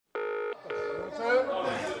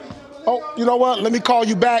You know what? Let me call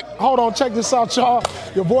you back. Hold on, check this out, y'all.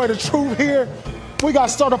 Your boy, The Truth here. We got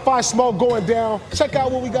certified smoke going down. Check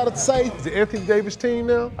out what we got to say. Is it Anthony Davis' team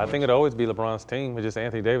now? I think it'll always be LeBron's team. It's just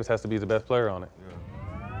Anthony Davis has to be the best player on it.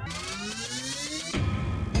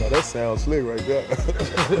 No, that sounds slick right there.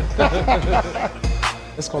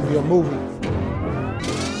 It's going to be a movie.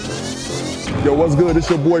 Yo, what's good? It's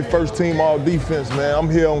your boy First Team All Defense, man. I'm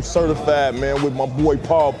here on Certified, man, with my boy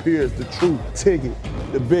Paul Pierce, The Truth, Ticket,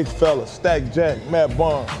 the big fella, Stack Jack, Matt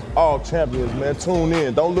Barnes, all champions, man. Tune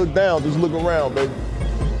in. Don't look down, just look around, baby.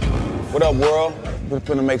 What up, world? We're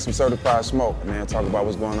finna make some certified smoke, man. Talk about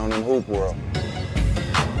what's going on in the hoop world.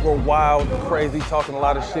 We're wild, crazy, talking a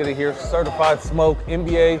lot of shit in here. Certified Smoke,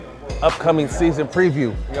 NBA, upcoming season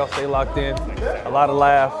preview. Y'all stay locked in. A lot of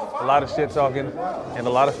laugh, a lot of shit talking, and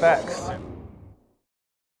a lot of facts.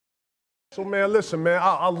 So, man, listen, man,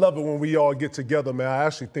 I love it when we all get together, man. I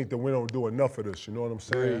actually think that we don't do enough of this, you know what I'm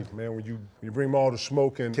saying? Yeah. Man, when you bring all the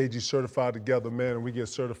smoke and KG certified together, man, and we get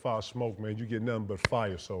certified smoke, man, you get nothing but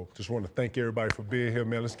fire. So just want to thank everybody for being here,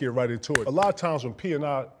 man. Let's get right into it. A lot of times when P and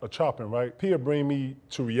I are chopping, right, P will bring me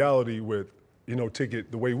to reality with, you know,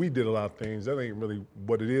 Ticket, the way we did a lot of things, that ain't really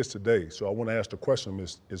what it is today. So I want to ask the question,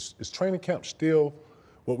 is training camp still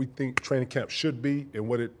what we think training camp should be and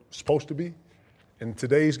what it's supposed to be in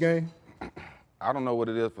today's game? I don't know what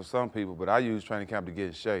it is for some people, but I use training camp to get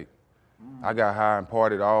in shape. I got high and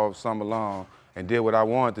partied all summer long and did what I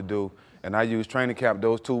wanted to do, and I used training camp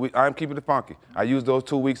those 2 weeks. I'm keeping it funky. I used those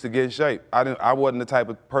 2 weeks to get in shape. I wasn't the type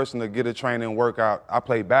of person to get a training and work out. I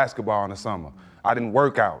played basketball in the summer. I didn't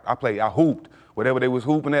work out. I hooped. Whatever they was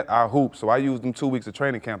hooping at, I hooped. So I used them 2 weeks of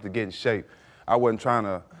training camp to get in shape. I wasn't trying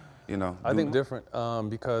to, you know. I think different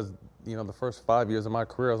because you know, the first 5 years of my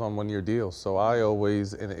career I was on one-year deals. So I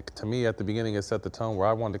always, to me at the beginning, it set the tone where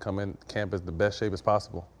I wanted to come in camp as the best shape as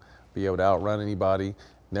possible. Be able to outrun anybody,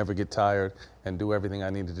 never get tired, and do everything I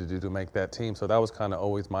needed to do to make that team. So that was kind of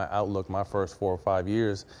always my outlook my first 4 or 5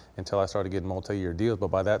 years until I started getting multi-year deals. But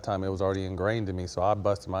by that time, it was already ingrained in me. So I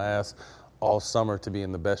busted my ass all summer to be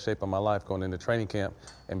in the best shape of my life going into training camp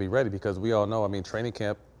and be ready, because we all know, I mean, training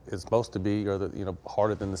camp is supposed to be,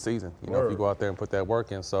 harder than the season, you know, if you go out there and put that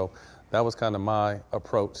work in. So that was kind of my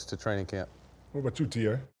approach to training camp. What about you,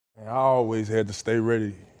 T.A.? I always had to stay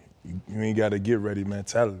ready. You ain't got to get ready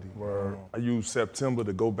mentality. I use September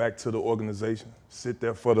to go back to the organization, sit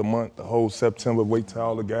there for the month, the whole September, wait till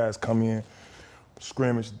all the guys come in,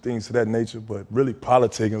 scrimmage, things of that nature, but really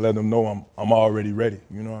politic and let them know I'm already ready,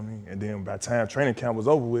 you know what I mean? And then by the time training camp was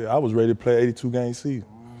over with, I was ready to play 82-game season.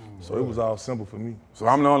 So it was all simple for me. So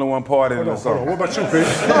I'm the only one partying in the summer. What about you, P?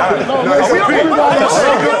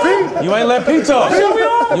 You ain't let P talk.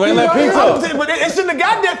 You ain't let P talk. But it shouldn't have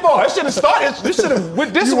got that far. It should have started. This should have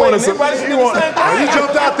went this way. And everybody should do the same thing. You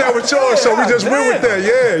jumped out there with yours, so we just went with that.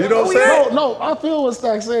 Yeah, you know what I'm saying? No, I feel what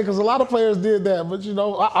Stack's saying, because a lot of players did that. But, you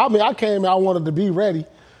know, I came and I wanted to be ready.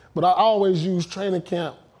 But I always use training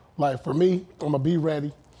camp. Like, for me, I'm going to be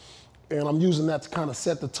ready. And I'm using that to kind of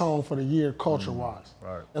set the tone for the year culture-wise.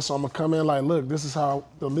 Right. And so I'm going to come in like, look, this is how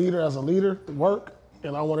the leader as a leader work,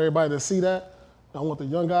 and I want everybody to see that. I want the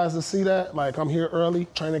young guys to see that. Like, I'm here early.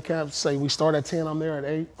 Training camp, say we start at 10, I'm there at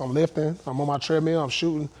 8. I'm lifting, I'm on my treadmill, I'm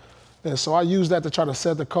shooting. And so I use that to try to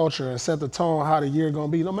set the culture and set the tone how the year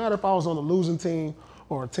going to be, no matter if I was on a losing team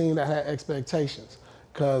or a team that had expectations.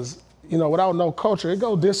 Because, you know, without no culture, it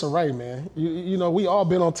go disarray, man. You know, we all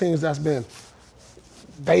been on teams that's been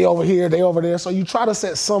they over here, they over there. So you try to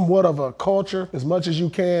set somewhat of a culture as much as you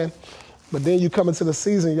can, but then you come into the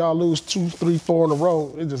season, y'all lose 2, 3, 4 in a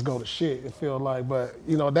row, it just go to shit, it feel like. But,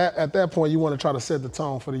 you know, that at that point, you want to try to set the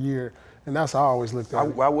tone for the year, and that's how I always looked at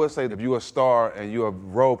it. I would say that if you're a star and you're a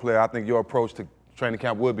role player, I think your approach to training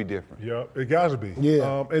camp would be different. Yeah, it got to be.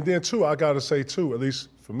 Yeah. And then, too, I got to say, too, at least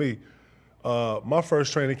for me, my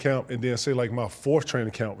first training camp and then say like my fourth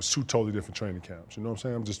training camp was 2 totally different training camps. You know what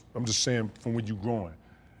I'm saying? I'm just saying from when you're growing.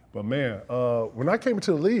 But, man, when I came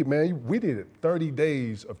into the league, man, we did it 30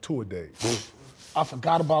 days of tour days. I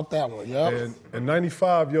forgot about that one, yeah. And in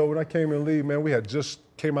 95, when I came in the league, man, we had just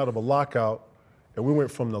came out of a lockout, and we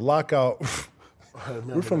went from the lockout,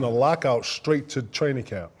 straight to training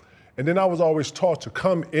camp. And then I was always taught to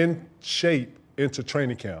come in shape into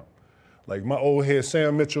training camp. Like my old head,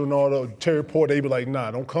 Sam Mitchell and all the Terry Port, they be like,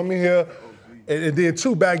 nah, don't come in here. And then,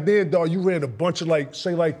 too, back then, dog, you ran a bunch of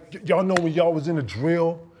y'all know when y'all was in a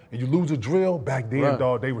drill, and you lose a drill, back then,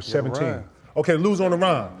 dog, they were 17. Okay, lose on the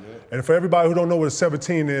run. Yeah. And for everybody who don't know what a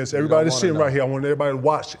 17 is, everybody that's sitting right here, I want everybody to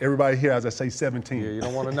watch everybody here as I say 17. Yeah, you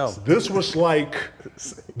don't want to know. This was like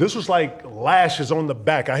lashes on the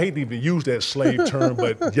back. I hate to even use that slave term,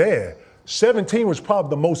 but yeah. 17 was probably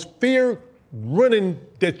the most feared running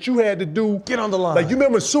that you had to do. Get on the line. Like, you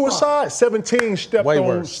remember suicide? 17 stepped Way on.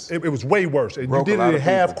 worse. It was way worse. And Broke you a did lot it of at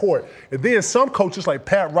half people. court. And then some coaches like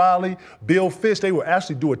Pat Riley, Bill Fish, they would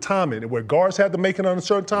actually do a timing where guards had to make it on a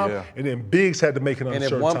certain time, Yeah. and then bigs had to make it on a And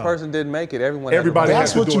certain if time. one person didn't make it, everybody Everybody had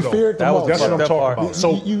That's to had do to what do you it. feared the That was most. That's what I'm That talking part. about.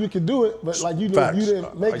 So, you could do it, but like you Facts.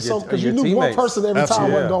 didn't make Or some your- because or you your knew one teammates. person every time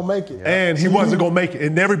Absolutely. wasn't gonna make it. and he wasn't gonna make it,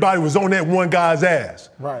 and everybody was on that one guy's ass.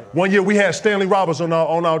 Right. One year we had Stanley Roberts on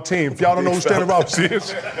our team. If y'all don't know who Stanley Roberts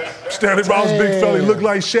is, Stanley Roberts, big fella, he looked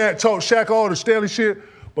like Shaq, talk Shaq all the Stanley shit.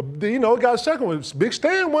 But you know, got second one. Big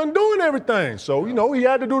Stan wasn't doing everything, so you know he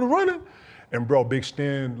had to do the running. And bro, Big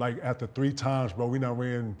Stan, like after 3 times, bro, we done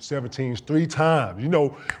ran 17s 3 times. You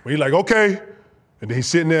know, when he like, okay, and then he's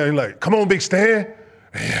sitting there and like, come on, Big Stan,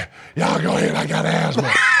 yeah, y'all go ahead, I got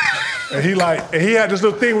asthma. And he had this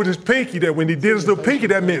little thing with his pinky that when he did his little pinky,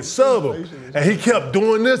 that meant sub him. And he kept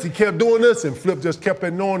doing this, and Flip just kept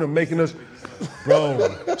ignoring him, making us,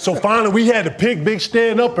 bro. So finally we had to pick Big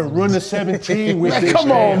Stan up and run the 17 with Man, this.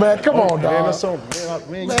 come on, man. Come on, Man, dog. that's on,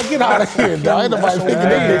 man, Man, get out of here, dog. Ain't nobody picking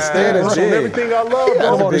that Big Stan. That's on everything I love, Got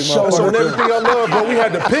him bro. on the show. That's on everything I love, bro. We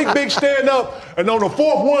had to pick Big Stan up, and on the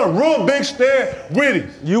 4th one, run Big Stan with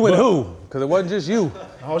him. You and who? Because it wasn't just you.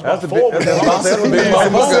 I was That's a about big, 4, that's, man. that's a big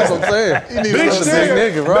motherfucker. That's what I'm saying. Big That's a Stan,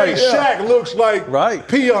 big nigga, right? Big Shaq looks like Right.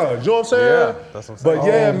 peons. You know what I'm saying? Yeah, that's what I'm saying. But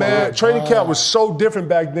yeah, Oh, man, my training God. camp was so different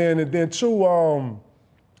back then. And then too,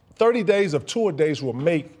 30 days of tour days will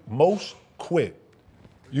make most quit.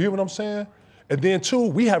 You hear what I'm saying? And then too,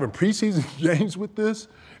 we having preseason games with this.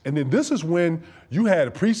 And then this is when you had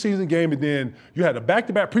a preseason game, and then you had a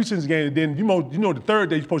back-to-back preseason game, and then you know the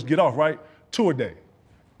third day you're supposed to get off, right? Tour day.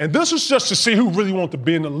 And this is just to see who really wants to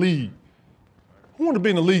be in the league. Who wanted to be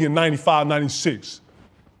in the league in 95, 96?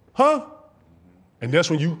 Huh? And that's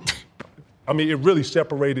when it really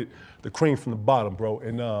separated the cream from the bottom, bro.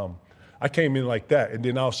 And I came in like that. And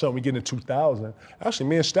then all of a sudden we get into 2000. Actually,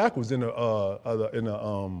 me and Stack was in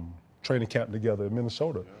a training camp together in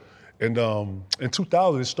Minnesota. And in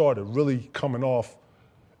 2000, it started really coming off.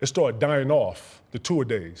 It started dying off, the tour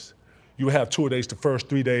days. You would have tour days the first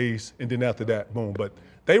 3 days, and then after that, boom. But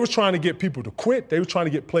they was trying to get people to quit. They were trying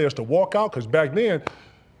to get players to walk out, because back then,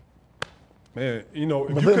 man, you know,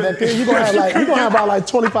 if But you then could, you're gonna have about like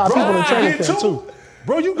 25 people in training camp too.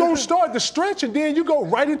 Bro, you gonna start the stretch and then you go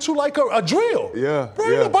right into like a drill. Yeah, Bro,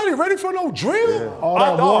 ain't yeah. nobody ready for no drill. All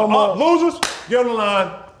that warm up. Losers, get on the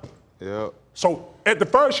line. Yeah. So at the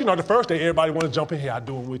first day, everybody want to jump in here. I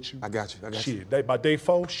do it with you. I got you. Shit, by day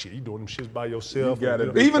 4, shit, you doing them shits by yourself. You got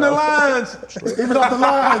it. Even the lines. Even out the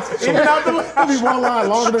lines. Even out the lines. Be one line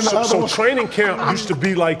longer than the other So one. training camp used to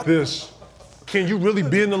be like this. Can you really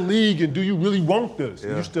be in the league, and do you really want this?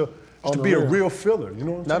 It used to be a real filler, you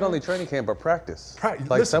know what I'm saying? Not only training camp, but practice. Like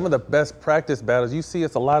Listen. some of the best practice battles, you see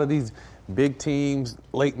it's a lot of these big teams,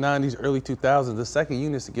 late 90s, early 2000s, the second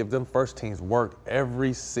units to give them first teams work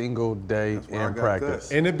every single day where I in got practice.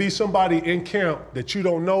 that. And it'd be somebody in camp that you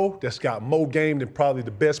don't know that's got more game than probably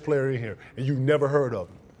the best player in here, and you've never heard of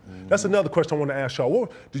him. That's another question I want to ask y'all.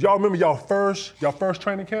 Do y'all remember y'all first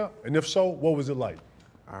training camp? And if so, what was it like?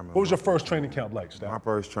 I remember. What was your first training camp like, Stan? My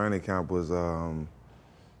first training camp was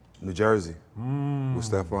New Jersey with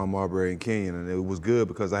Stephon Marbury and Kenyon, and it was good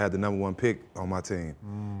because I had the #1 pick on my team,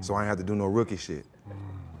 so I ain't had to do no rookie shit.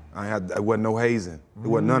 It wasn't no hazing. It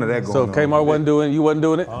wasn't none of that going So on. Kmart wasn't doing it, you wasn't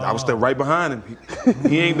doing it? I was still right behind him.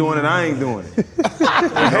 He ain't doing it, I ain't doing it.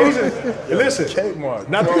 Listen, Kmart.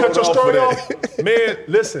 not to cut your story off, man,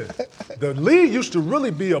 listen, the league used to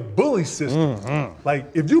really be a bully system. Like,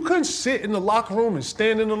 if you couldn't sit in the locker room and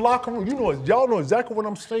stand in the locker room, y'all know exactly what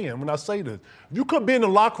I'm saying when I say this. If you couldn't be in the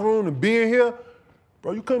locker room and be in here,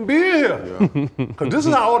 bro, you couldn't be in here. Because this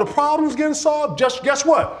is how all the problems getting solved. Just guess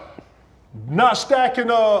what? Not stacking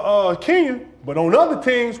Kenyon, but on other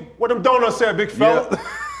teams, what them donuts at, big fella? Yeah.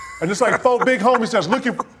 And it's like 4 big homies that's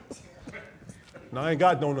looking for. No, I ain't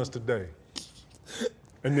got donuts today.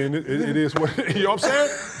 And then it is what, you know what I'm saying?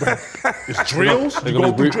 But it's drills. You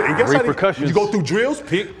go through drills. And guess how repercussions. you go through drills,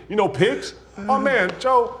 picks. Oh man,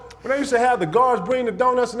 Joe, when they used to have the guards bring the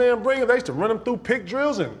donuts and then bring them, they used to run them through pick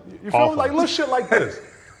drills and you feel me? Like little shit like this.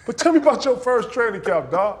 But tell me about your first training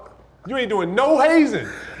camp, dog. You ain't doing no hazing.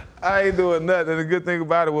 I ain't doing nothing. And the good thing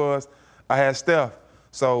about it was I had Steph.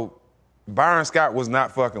 So Byron Scott was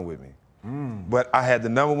not fucking with me. But I had the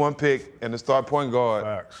 #1 pick and the start point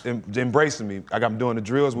guard embracing me. Like I'm doing the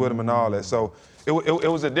drills with him and all that. So it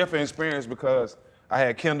was a different experience because I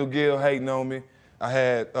had Kendall Gill hating on me. I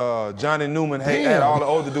had Johnny Newman hating. I had all the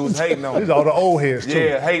older dudes hating on me. These are all the old heads too.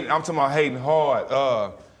 Yeah, hating. I'm talking about hating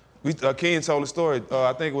hard. Ken told a story.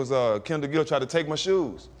 I think it was Kendall Gill tried to take my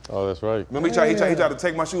shoes. Oh, that's right. Remember he tried to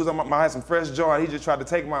take my shoes. I had some fresh joy. He just tried to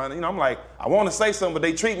take mine. You know, I'm like, I want to say something, but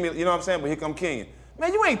they treat me. You know what I'm saying? But here come Ken.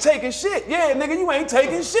 Man, you ain't taking shit. Yeah, nigga, you ain't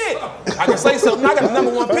taking shit. I can say something. I got the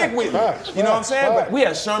number 1 pick with me. You know what I'm saying? But we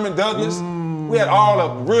had Sherman Douglas. We had all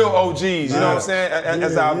the real OGs. You know what I'm saying?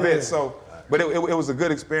 As our vets. So. But it was a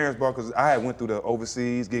good experience, bro, because I had went through the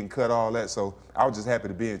overseas, getting cut, all that. So I was just happy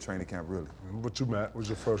to be in training camp, really. What you, Matt? What was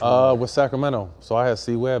your first one? With Sacramento. So I had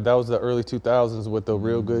C-Webb. That was the early 2000s with the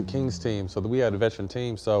real good Kings team. So we had a veteran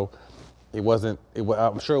team. So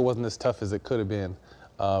I'm sure it wasn't as tough as it could have been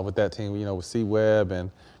with that team, you know, with C-Webb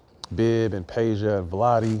and Bibb and Peja and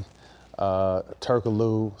Vlade.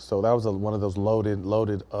 Turkaloo, so that was one of those loaded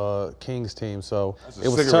Kings teams. So it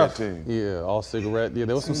was tough. Team. Yeah, all cigarette. Yeah,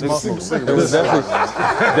 there was some smoke. There was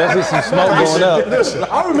definitely some smoke going up. Listen,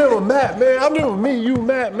 I remember Matt, man. I remember me, you,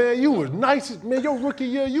 Matt, man. You was nice, man. Your rookie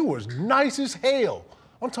year, you was nice as hell.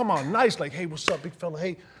 I'm talking about nice, like, hey, what's up, big fella?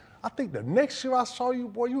 Hey, I think the next year I saw you,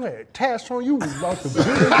 boy, you had tats on. You was like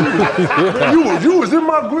you was in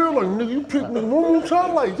my grill, like, nigga, you picked me one more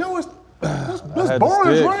time, like, yo, this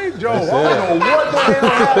Barnes range, yo. I don't know what the hell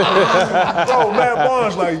happened. Bro, Matt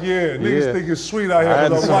Barnes, like, yeah, niggas think it's sweet out here. I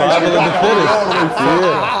had the survival of the fittest.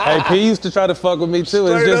 Yeah. Hey, P used to try to fuck with me too.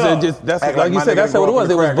 It's just that's like you said. That's what it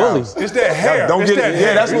was. It was bullies. It's that hair. Don't get it.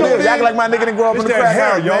 Yeah, that's what it is. Act like my nigga didn't grow up in the crack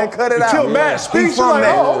house, man. Cut it out. Until Matt speaks, you like,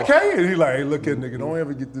 oh, okay. And he like, hey, look at nigga, don't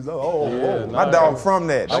ever get this. My dog from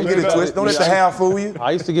that. Don't get it twisted. Don't let the hair fool you.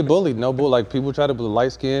 I used to get bullied. No bull. Like people try to bully,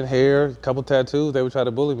 light skin, hair, couple tattoos. They would try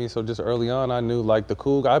to bully me. So just early on, I knew like the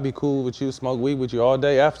cool. I'd be cool with you, smoke weed with you all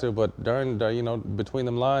day after. But during, you know, between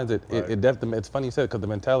them lines, it definitely. It's funny you said because the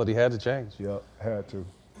mentality had to change. Yep, had to.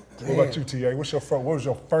 What about you, TA? What was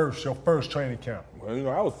your first training camp? Well, you know,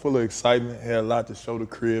 I was full of excitement. Had a lot to show the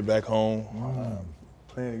crib back home.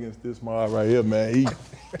 Playing against this mob right here, man.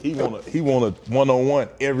 He want a one-on-one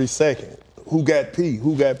every second. Who got P?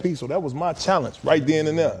 Who got P? So that was my challenge right then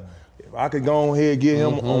and there. If I could go on here, get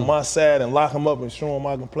him on my side and lock him up and show him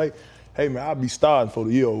I can play, hey man, I'd be starting for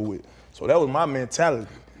the year over with. So that was my mentality.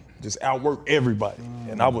 Just outwork everybody.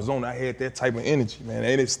 And I had that type of energy, man.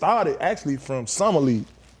 And it started actually from Summer League.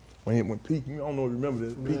 When Pete, you don't know, remember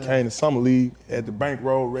this, Pete came to Summer League at the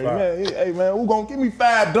bankroll ready. Man, hey man, who gonna give me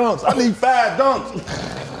 5 dunks? I need 5 dunks.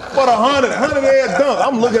 For the 100 dunk.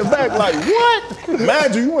 I'm looking back like, what?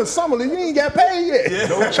 Imagine you in Summer League, you ain't got paid yet. Yeah.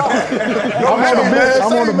 No charge.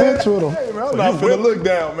 I'm on the bench with him. Hey man, I'm not finna look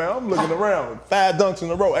down, man. I'm looking around. 5 dunks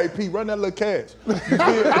in a row. Hey Pete, run that little cash. You feel me?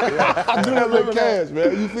 Do that little cash,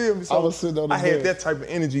 man. You feel me? So I was sitting on the bench. had that type of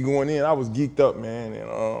energy going in. I was geeked up, man.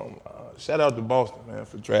 And shout out to Boston, man,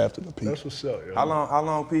 for drafting the Pete. That's what's up, yo. How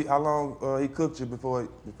long he cooked you before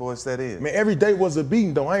it set in? Man, every day was a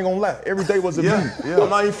beating, though. I ain't gonna lie. Every day was a beating. I'm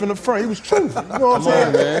not even finna front. He was truthful. You know what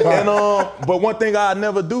I'm saying? And but one thing I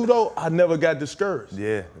never do though, I never got discouraged.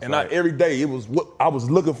 Yeah. And every day it was what I was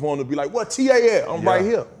looking for him to be like, what TA at? I'm right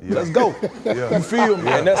here. Yeah. Let's go. You feel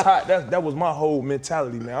me? And that was my whole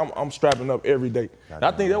mentality, man. I'm strapping up every day. And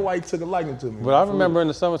I think that's why he took a liking to me. But I remember in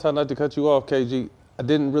the summertime, not to cut you off, KG. I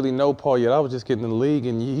didn't really know Paul yet. I was just getting in the league,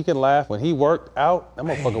 and he can laugh. When he worked out, that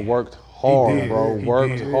motherfucker worked hard, bro.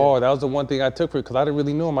 Worked hard. That was the one thing I took for it, because I didn't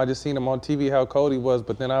really know him. I just seen him on TV, how cold he was,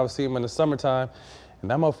 but then I would see him in the summertime, and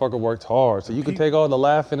that motherfucker worked hard. So you could take all the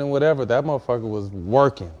laughing and whatever, that motherfucker was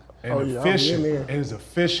working. And efficient. And it's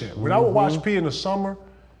efficient. When I would watch P in the summer,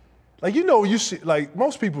 like, you know, you see, like,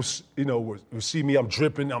 most people, you know, would see me, I'm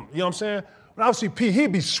dripping, you know what I'm saying? When I would see P,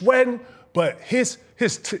 he'd be sweating, but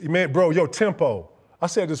man, bro, your tempo. I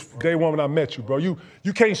said this day one when I met you, bro. You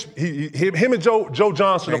can't, him and Joe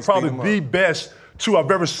Johnson are probably the best two I've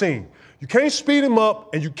ever seen. You can't speed him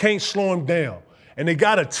up and you can't slow him down. And they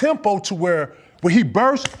got a tempo to where when he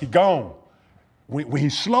bursts, he gone. When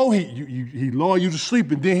he's slow, he lull you to sleep,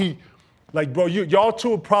 and then he, like, bro, y'all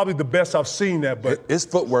two are probably the best I've seen that, but. His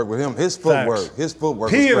footwork with him, his footwork.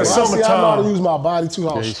 He in the summertime. I know how to use my body too,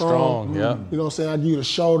 how strong. Yeah. You know what I'm saying? I give you the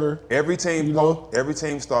shoulder. Every team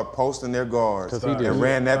start posting their guards and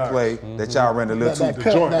ran that play that y'all ran a little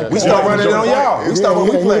too. We start running it on y'all. We start when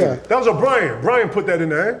we played it. That was a Brian. Brian put that in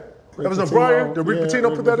there. That was a Brian. Did Rick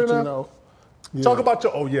Pitino put that in there? Yeah. Talk about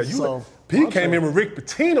P came in with Rick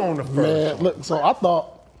Pitino on the first. Man, look, so I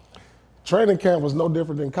thought training camp was no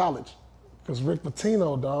different than college. Because Rick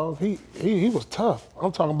Pitino, dog, he was tough.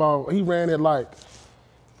 I'm talking about, he ran it like,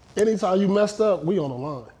 anytime you messed up, we on the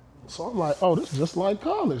line. So I'm like, oh, this is just like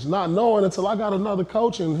college. Not knowing until I got another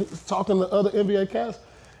coach and talking to other NBA cats.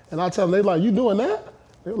 And I tell them, they like, you doing that?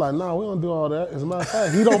 They were like, nah, we don't do all that. As a matter of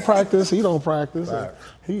fact, he don't practice. He don't practice.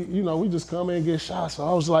 He, we just come in and get shots. So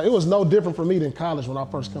I was like, it was no different for me than college when I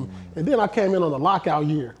first came. And then I came in on the lockout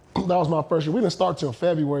year. That was my first year. We didn't start till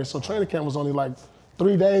February, so training camp was only like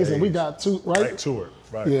 3 days, and we got 2, right? Right to it,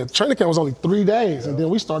 right. Yeah, training camp was only 3 days, and then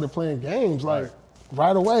we started playing games like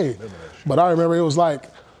right away. But I remember it was like,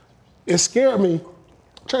 it scared me.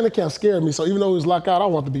 Training camp scared me, so even though it was lockout, I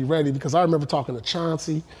wanted to be ready because I remember talking to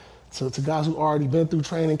Chauncey, to guys who already been through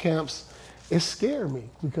training camps. It scared me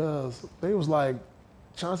because they was like,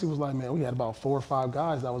 Chauncey was like, man, we had about 4 or 5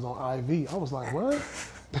 guys that was on IV. I was like, what?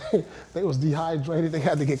 They was dehydrated. They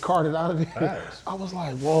had to get carted out of there. I was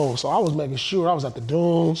like, whoa. So I was making sure I was at the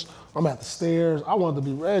dunes. I'm at the stairs. I wanted to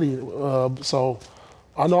be ready. So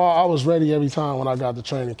I know I was ready every time when I got to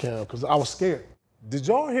training camp because I was scared. Did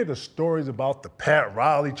y'all hear the stories about the Pat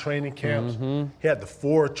Riley training camps? He had the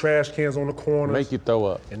 4 trash cans on the corners. Make you throw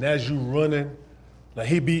up. And as you running, like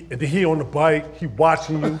and then he on the bike, he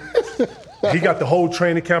watching you. He got the whole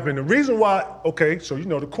training camp. And the reason why, okay, so you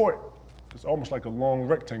know the court, it's almost like a long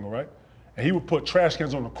rectangle, right? And he would put trash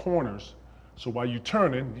cans on the corners. So while you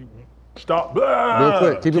turning, you stop, blah, real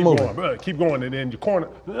quick, keep it moving. Going, blah, keep going, and then your corner,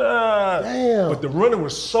 blah. Damn. But the running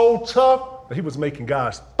was so tough that he was making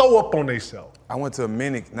guys throw up on themselves. I went to a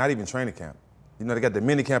mini, not even training camp. You know, they got the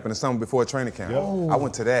mini camp in the summer before training camp. I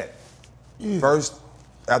went to that. First,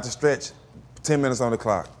 after stretch, 10 minutes on the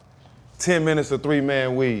clock. 10 minutes of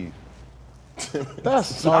 3-man weave. I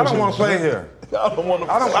don't want to play here.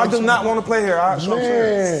 I do not want to play here.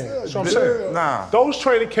 So I'm saying. Nah. Those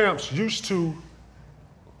training camps used to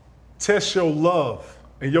test your love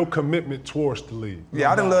and your commitment towards the league.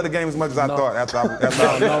 Yeah, I didn't love the game as much as I thought after I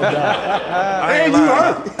And you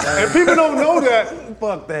hurt. And people don't know that.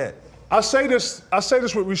 Fuck that. I say this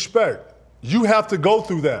with respect. You have to go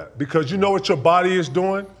through that because you know what your body is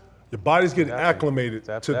doing. Your body's getting acclimated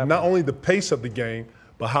to not only the pace of the game,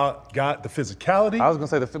 but how got the philosophy. I was gonna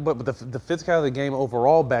say the physicality of the game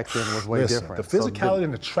overall back then was way different. The physicality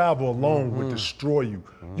and the travel alone would destroy you.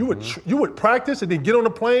 You would practice and then get on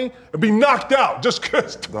the plane and be knocked out just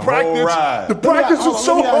because the practice was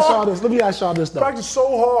so hard. Let me ask y'all this though. Practice so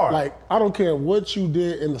hard. Like I don't care what you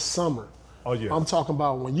did in the summer. Oh yeah. I'm talking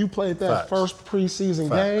about when you played that first preseason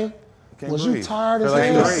game. Was you breathe. tired as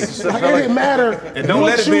Like hell? Like it didn't matter. And don't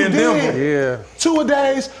let it be in Denver. Yeah.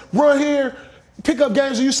 2-a-days, run here, pick up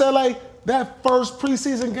games. You said like that first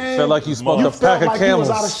preseason game. Felt like you smoked a pack of like Camels.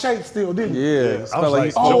 You was out of shape still, didn't you? Yeah. I was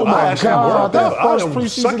like, oh my God, that first I'm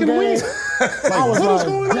preseason sucking game. wind. I was like,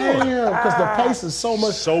 damn, because the pace is so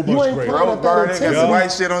much. You ain't greater. playing at that intensity. Got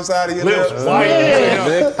white shit on the side of your lips.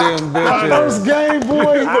 Lick them bitches. First game,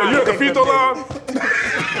 boy. You at the free throw line?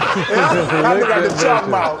 I got the chalk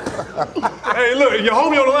mouth. Hey, look, your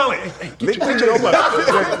homie on the line. Like, hey, get your picture on.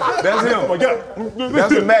 That's him. Oh, yeah.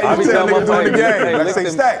 That's the Matt you tell niggas during the game. Hey, Like lick say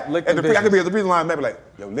them- stack. lick And them I could be bitches. at the free throw line, maybe like,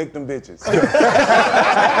 yo, lick them bitches.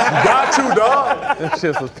 Got to, dog. That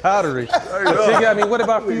shit was powdery. Jiggy, I mean, what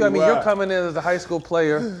about for you? I mean, you're coming in as a high school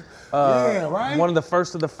player. Yeah, right? One of the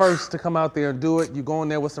first of the first to come out there and do it. You go in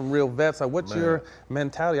there with some real vets. Like, what's your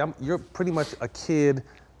mentality? You're pretty much a kid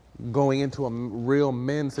going into a real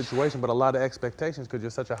men's situation, but a lot of expectations because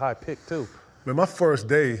you're such a high pick too. Man, my first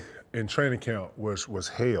day in training camp was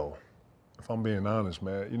hell. If I'm being honest,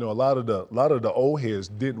 man. You know, a lot of the old heads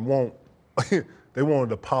didn't want. They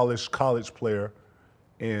wanted a polished college player,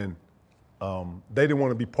 and they didn't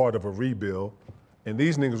want to be part of a rebuild. And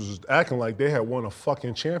these niggas was acting like they had won a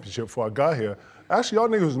fucking championship before I got here. Actually, y'all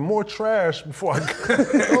niggas was more trash before I got here.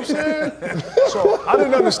 You know what I'm saying? So I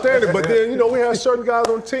didn't understand it. But then, you know, we had certain guys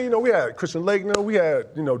on the team. You know, we had Christian Lakener, we had,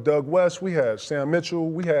 you know, Doug West, we had Sam Mitchell,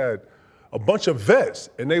 we had a bunch of vets.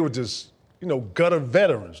 And they were just, you know, gutter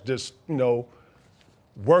veterans, just, you know,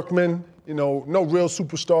 workmen, you know, no real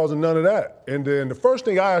superstars and none of that. And then the first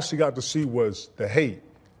thing I actually got to see was the hate.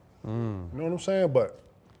 You know what I'm saying? But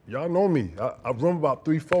y'all know me. I run about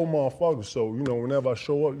 3-4 motherfuckers, so, you know, whenever I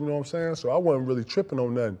show up, you know what I'm saying? So I wasn't really tripping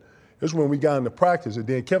on nothing. It's when we got into practice. And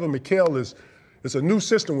then Kevin McHale it's a new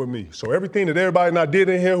system with me. So everything that everybody and I did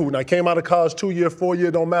in here, when I came out of college 2-year,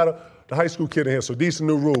 4-year, don't matter, the high school kid in here. So these are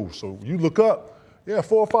new rules. So you look up, 4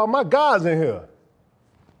 or 5 of my guys in here.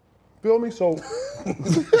 Feel me? So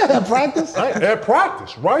At practice? at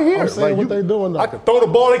practice, right here. I'm saying what they doing though. I could throw the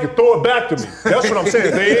ball, they could throw it back to me. That's what I'm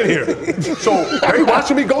saying. They in here. So they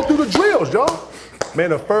watching me go through the drills, y'all. Man,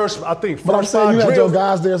 the first, I think, But I'm first saying 5 you had your drills.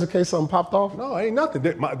 guys there in case something popped off? No, ain't nothing.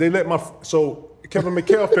 So Kevin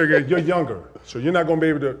McHale figured you're younger, so you're not gonna be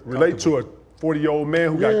able to relate to a 40-year-old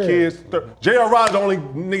man who got kids. J.R. Rod's the only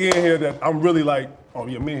nigga in here that I'm really like Oh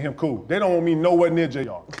yeah, me and him cool. They don't want me nowhere near JR.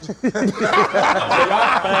 JR find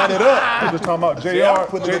it up. I'm just talking about JR.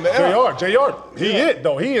 He it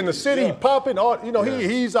though. He in the city, he popping.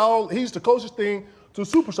 He's the closest thing to a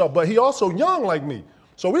superstar. But he also young like me.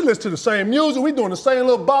 So we listen to the same music. We doing the same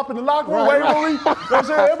little bop in the locker room. You know what I'm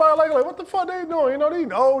saying? Everybody like, what the fuck they doing? You know,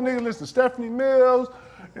 these old niggas listen to Stephanie Mills.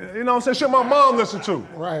 You know what I'm saying? Shit my mom listened to.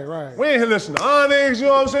 Right. We ain't here listening to Onyx, you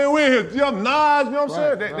know what I'm saying? We ain't here, Nas, you know what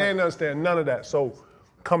I'm saying? They ain't understand none of that. So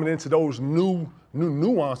coming into those new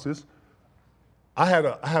nuances, I had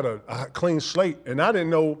a clean slate, and I didn't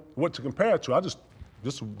know what to compare it to.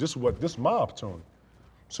 This is my opportunity.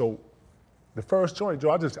 So the first joint,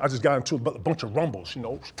 Joe, I just got into a bunch of rumbles, you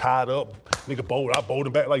know, tied up, nigga bowled, I bowled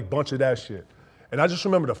him back, like a bunch of that shit. And I just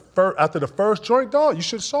remember after the first joint, dog, you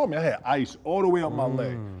should have saw me. I had ice all the way up my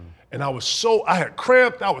leg. And I had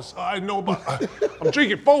cramped, I didn't know about, I'm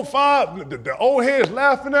drinking 4, 5, the old heads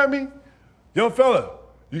laughing at me. Young fella,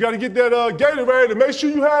 you gotta get that Gatorade to make sure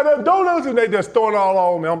you have that donuts, and they just throwing it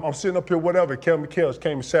all on me. I'm sitting up here, whatever. Kevin McHale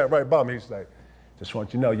came and sat right by me. He's like, just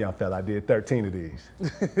want you to know, young fella, I did 13 of these.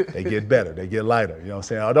 They get better, they get lighter. You know what I'm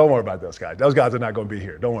saying? Oh, don't worry about those guys. Those guys are not gonna be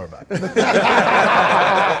here. Don't worry about it.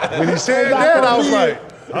 When he said that, I was like,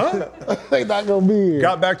 huh? They not gonna be here.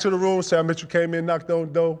 Got back to the room, Sam Mitchell came in, knocked on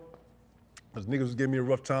the door. Because niggas was giving me a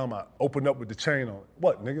rough time. I opened up with the chain on.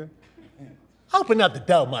 What, nigga? Open up the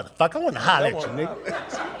door, motherfucker. I want to holler at you, nigga.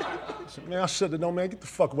 I said, man, I shut the door, man. Get the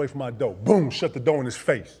fuck away from my door. Boom, shut the door in his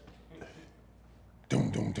face.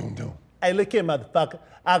 Doom. Hey, look here, motherfucker.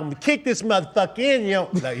 I'm gonna kick this motherfucker in, you know.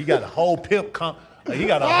 Like, he got a whole pimp he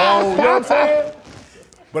got a whole, you know what I'm saying?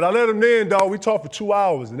 But I let him in, dog. We talked for 2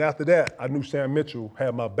 hours, and after that, I knew Sam Mitchell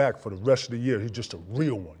had my back for the rest of the year. He's just a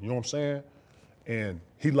real one, you know what I'm saying? And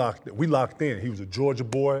we locked in. He was a Georgia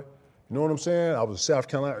boy, you know what I'm saying? I was a South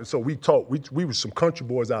Carolina, so we talked. We was some country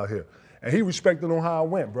boys out here. And he respected on how I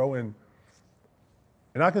went, bro. And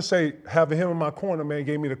I can say having him in my corner, man,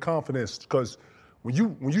 gave me the confidence, because when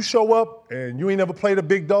you show up and you ain't never played a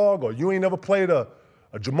big dog, or you ain't never played a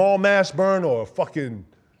Jamal Mashburn, or a fucking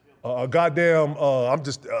a goddamn I'm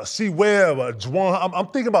just C Webb, a Juwan. I'm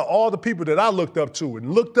thinking about all the people that I looked up to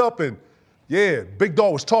and yeah, big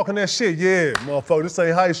dog was talking that shit, yeah, motherfucker, this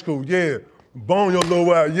ain't high school, yeah, bone your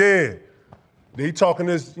little out, yeah. Then he talking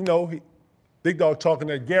this, you know, big dog talking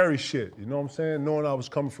that Gary shit, you know what I'm saying? Knowing I was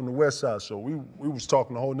coming from the West Side, so we was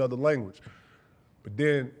talking a whole nother language. But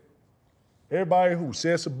then everybody who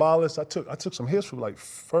said Sabalas, I took some hits for like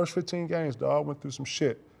first 15 games, dog. I went through some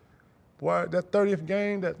shit. Boy, that 30th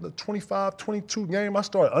game, that 25, 22 game, I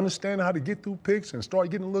started understanding how to get through picks and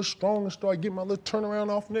started getting a little stronger, started getting my little turnaround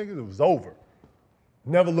off niggas. It was over.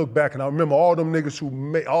 Never looked back, and I remember all them niggas who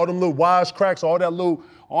made all them little wisecracks, all that little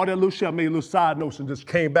shit. I made little side notes and just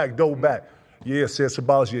came back, dove back. Yeah, said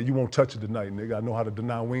Sabalas, yeah, you won't touch it tonight, nigga. I know how to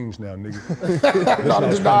deny wings now, nigga.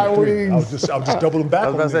 Not deny wings. I was just doubling back. I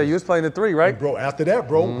was about to say, you was playing the 3, right? And bro, after that,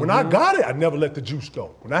 bro, when I got it, I never let the juice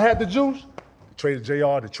go. When I had the juice, they traded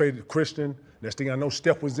JR, they traded Christian. Next thing I know,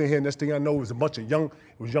 Steph was in here. Next thing I know, it was a bunch of young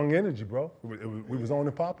energy, bro. We was on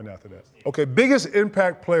and popping after that. Okay, biggest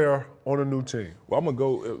impact player on a new team. Well, I'm gonna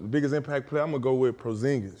go, biggest impact player, I'm gonna go with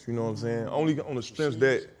Porzingis, you know what I'm saying? Only on the strength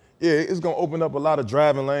that, yeah, it's gonna open up a lot of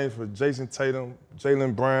driving lanes for Jason Tatum,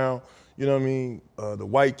 Jaylen Brown, you know what I mean? The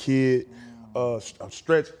white kid, a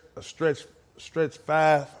stretch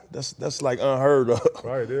 5, that's like unheard of.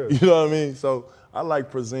 Right, it is. You know what I mean? So I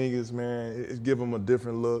like Porzingis, man. It give him a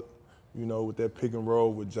different look. You know, with that pick and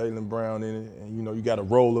roll with Jaylen Brown in it, and you know, you got a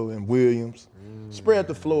roller and Williams. Spread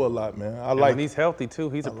the floor a lot, man. When he's healthy too,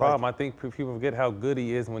 he's a problem. I think people forget how good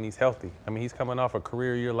he is when he's healthy. I mean, he's coming off a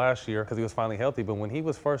career year last year because he was finally healthy. But when he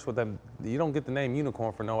was first with them, you don't get the name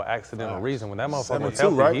unicorn for no accidental reason. When that motherfucker was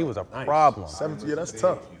healthy, right? He was a problem. 70, yeah, that's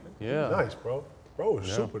tough. Yeah. Nice, bro. Bro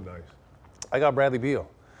is super nice. I got Bradley Beal.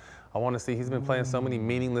 I want to see, he's been playing so many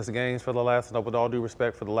meaningless games for the last, with all due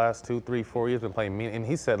respect, for the last 2, 3, 4 years, been playing and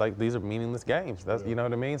he said, like, these are meaningless games. That's, you know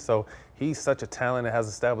what I mean? So he's such a talent that has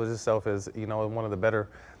established himself as, you know, one of the better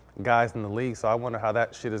guys in the league. So I wonder how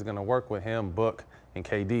that shit is going to work with him, Book, and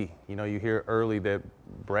KD. You know, you hear early that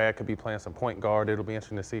Brad could be playing some point guard. It'll be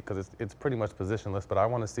interesting to see because it's pretty much positionless, but I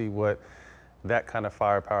want to see what that kind of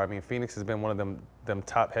firepower. I mean, Phoenix has been one of them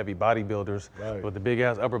top-heavy bodybuilders with the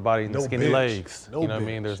big-ass upper body and the skinny legs. You know what I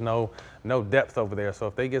mean? There's no depth over there. So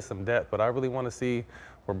if they get some depth, but I really want to see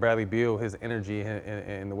where Bradley Beal, his energy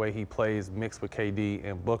and the way he plays mixed with KD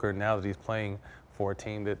and Booker now that he's playing for a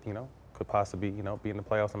team that, you know, could possibly, you know, be in the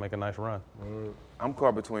playoffs and make a nice run. I'm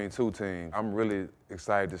caught between 2 teams. I'm really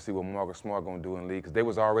excited to see what Marcus Smart gonna do in the league because they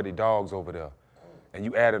was already dogs over there. And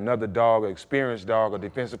you add another dog, an experienced dog, a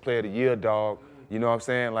defensive player of the year dog, you know what I'm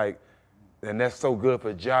saying? Like, And that's so good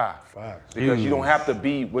for Ja. Facts. Because you don't have to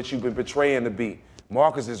be what you've been portraying to be.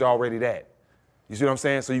 Marcus is already that. You see what I'm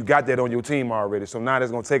saying? So you got that on your team already. So now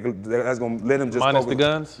that's gonna let him just minus focus. the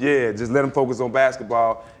guns? Yeah, just let him focus on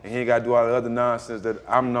basketball, and he ain't gotta do all the other nonsense that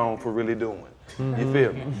I'm known for really doing. You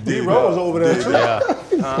feel me? D Rose over there too.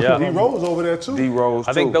 Yeah. D Rose over there too. D Rose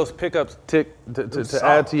too. I think those pickups to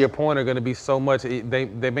add to your point are going to be so much. They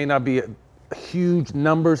may not be huge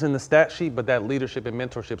numbers in the stat sheet, but that leadership and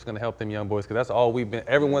mentorship is going to help them young boys because that's all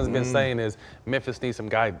everyone's been saying is Memphis needs some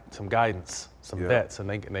guidance, some vets, and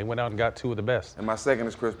they went out and got 2 of the best. And my second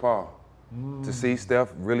is Chris Paul. To see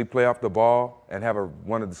Steph really play off the ball and have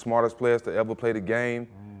one of the smartest players to ever play the game,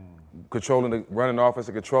 running the offense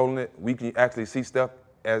and controlling it, we can actually see Steph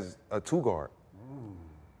as a 2 guard.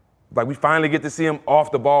 Like we finally get to see him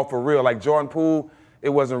off the ball for real. Like Jordan Poole, it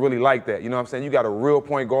wasn't really like that. You know what I'm saying? You got a real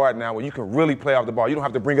point guard now where you can really play off the ball. You don't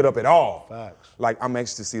have to bring it up at all. Facts. Like I'm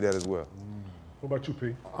anxious to see that as well. What about you,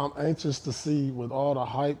 P? I'm anxious to see with all the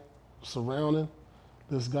hype surrounding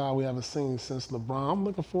this guy we haven't seen since LeBron. I'm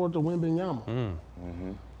looking forward to Wembanyama.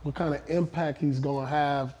 What kind of impact he's going to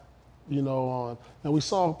have, you know, on. And we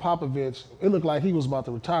saw Popovich, it looked like he was about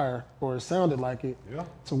to retire, or it sounded like it,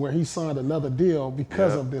 to where he signed another deal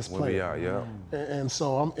because of this play. And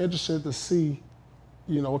so I'm interested to see,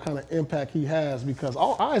 you know, what kind of impact he has because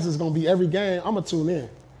all eyes is going to be every game. I'm going to tune in.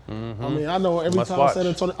 I mean, I know every time San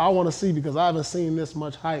Antonio, I want to see because I haven't seen this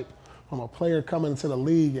much hype from a player coming into the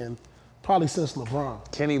league and probably since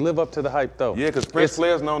LeBron. Can he live up to the hype, though? Yeah, because Prince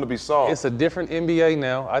players known to be soft. It's a different NBA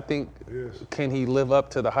now. I think, can he live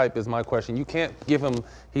up to the hype is my question. You can't give him,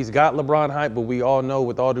 he's got LeBron hype, but we all know,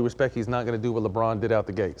 with all due respect, he's not going to do what LeBron did out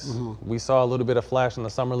the gates. We saw a little bit of flash in the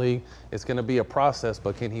summer league. It's going to be a process,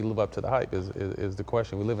 but can he live up to the hype is the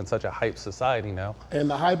question. We live in such a hype society now. And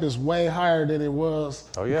the hype is way higher than it was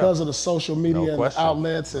because of the social media and the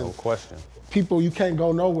outlets and people, you can't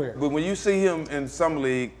go nowhere. But when you see him in summer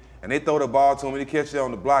league, and they throw the ball to him, and he catches it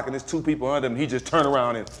on the block, and there's 2 people under him, he just turn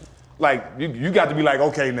around and, like, you got to be like,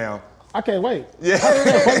 okay now. I can't wait. Yeah. I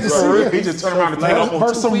can't wait to see him. He just turn around and take off on 2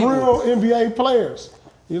 people. Some real NBA players.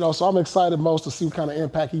 You know, so I'm excited most to see what kind of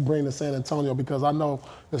impact he brings to San Antonio because I know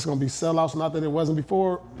it's going to be sellouts, not that it wasn't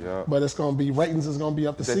before, but it's going to be, ratings is going to be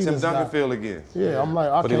up to see Tim this Duncan guy. feel again. Yeah, I'm like,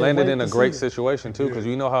 But he landed in a great situation, too, because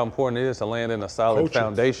you know how important it is to land in a solid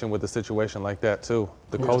foundation with a situation like that, too.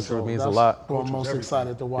 The culture means a lot. Who I'm most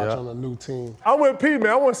excited to watch on a new team. I'm with P,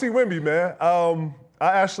 man. I want to see Wemby, man.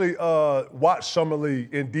 I actually watched Summer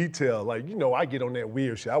League in detail. Like, you know, I get on that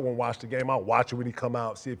weird shit. I won't watch the game. I'll watch it when he come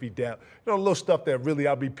out, see if he dap. You know, little stuff that really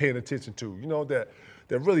I'll be paying attention to. You know, that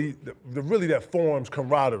really that forms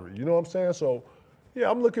camaraderie. You know what I'm saying? So, yeah,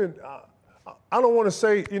 I'm looking. I don't want to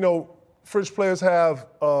say, you know, French players have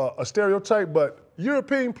a stereotype, but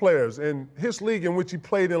European players in his league in which he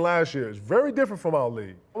played in last year is very different from our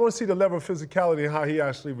league. I want to see the level of physicality and how he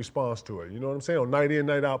actually responds to it. You know what I'm saying? On night in,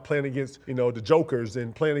 night out, playing against, you know, the jokers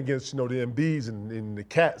and playing against, you know, the MBs and the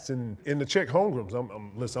cats and the Czech homegrooms.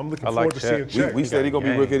 I'm looking forward to seeing Czech. We said he's going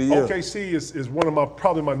to be Rookie of the Year. OKC is one of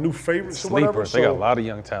probably my new favorites. Sleepers. They got a lot of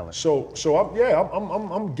young talent.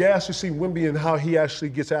 I'm gassed to see Wemby and how he actually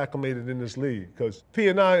gets acclimated in this league. Because P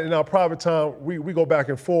and I, in our private time, we go back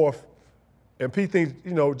and forth. And P thinks,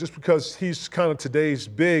 you know, just because he's kind of today's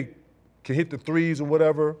big, can hit the threes or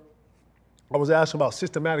whatever. I was asking about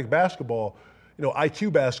systematic basketball, you know,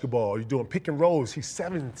 IQ basketball. You're doing pick and rolls. He's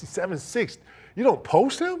 7'6". You don't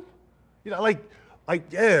post him? You know, like,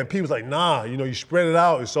 yeah. And P was like, nah, you know, you spread it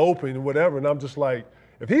out, it's open and whatever. And I'm just like,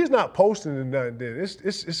 if he's not posting then it's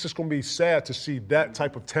just gonna be sad to see that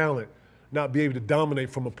type of talent not be able to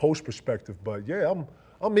dominate from a post perspective. But yeah,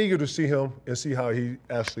 I'm eager to see him and see how he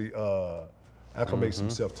actually acclimates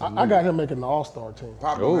himself to the league. I got him making the All-Star team.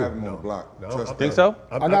 Pop don't have him on the block. Think so?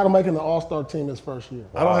 I got him making the All-Star team his first year.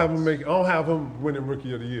 I don't have him winning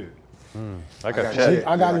Rookie of the Year. I got Chet.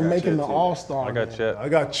 I got him making the All-Star. I got Chet. I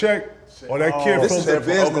got Czech. Or that kid This from is a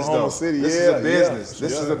business, Oklahoma though. City. This is a business.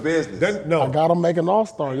 This is a business. No. I got him making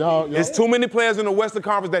All-Star. Y'all. There's too many players in the Western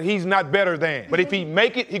Conference that he's not better than. But if he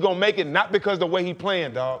make it, he gonna make it not because of the way he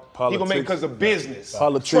playing, dog. He gonna make it because of business.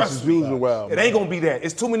 Politics is usual. Wow. It ain't gonna be that.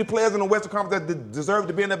 It's too many players in the Western Conference that deserve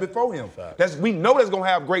to be in there before him. We know that's gonna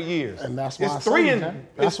have great years. And that's why it's I three said in that. it's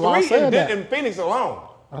That's why I three said that. in Phoenix alone.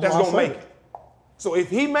 That's why I gonna make said it. So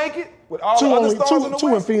if he make it with all Two the other only- stars two- in the two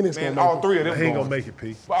in West, Phoenix man, gonna make all it. three of them He ain't going. gonna make it,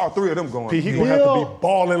 P. All three of them going. P, he gonna have to be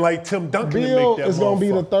balling like Tim Duncan to Bill make that is going to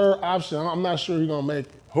be the motherfucker. third option. I'm not sure he's going to make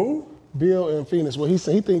it. Who? Bill in Phoenix. Well, he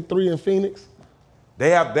said he think 3 in Phoenix.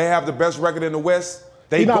 They have the best record in the West.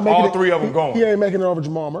 They He not making all it- three of them going. He ain't making it over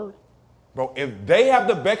Jamal Murray. Bro, if they have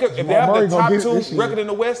the Jamal Murray top gonna get it 2 this year. record in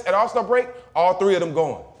the West at All-Star break, all three of them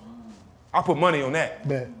going. I put money on that.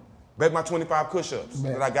 Bet. Bet my 25 push-ups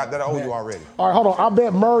that I owe you already. All right, hold on. I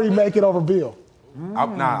bet Murray make it over Bill. I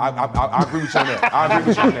agree with you on that. I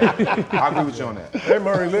agree with you on that. Hey,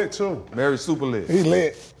 Murray lit too. Murray's super lit. He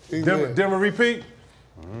lit. Denver repeat?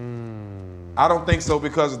 I don't think so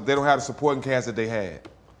because they don't have the supporting cast that they had.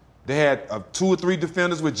 They had 2 or 3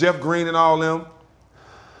 defenders with Jeff Green and all them.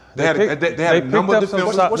 They had a number of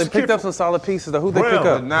defenders. They picked up some solid pieces. Who'd they pick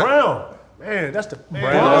up? Brown. Man, that's the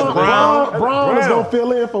Brown is gonna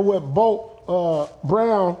fill in for what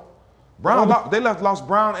Brown. They lost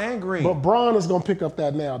Brown and Green. But Brown is gonna pick up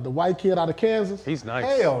that now. The white kid out of Kansas. He's nice.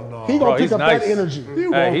 Hell no. He gonna pick up that energy.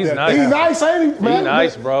 Hey, he's nice. He's nice, ain't he, man? He's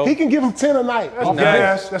nice, bro. He can give him 10 a night. That's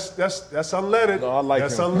gas. That's unleaded. No, I like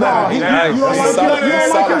that's him. Unleaded. No, He's you nice. don't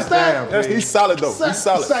like his stat? He's solid though. He's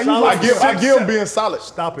solid. I give him being solid.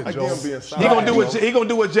 Stop it, I Joe. give him being solid. He gonna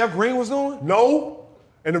do what Jeff Green was doing? No.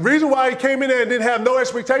 And the reason why he came in there and didn't have no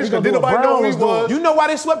expectations, because didn't nobody know who he was. You know why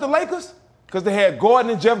they swept the Lakers? Because they had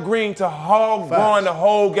Gordon and Jeff Green to hog Braun the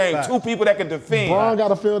whole game. Facts. 2 people that could defend. Braun got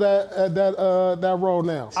to fill that role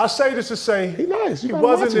now. I say this to say He nice. You he gotta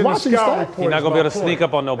wasn't in the watch his scout stats. report. He's not gonna be able to sneak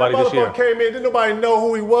up on nobody this year. That motherfucker came in, didn't nobody know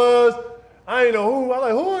who he was. I ain't know who. I'm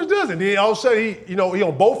like, who is this? And then all of a sudden, he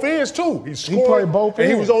on both ends too. He scored. played both and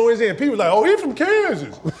ends. he was on his end. People was like, oh, he from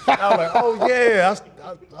Kansas. I was like, oh yeah,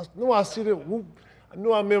 I knew I see that. I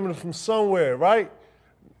knew I remember him from somewhere, right?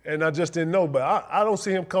 And I just didn't know. But I don't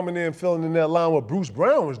see him coming in filling in that line what Bruce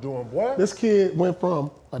Brown was doing, boy. This kid went from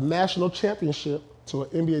a national championship to an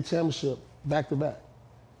NBA championship back to back.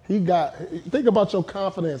 Think about your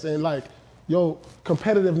confidence and like your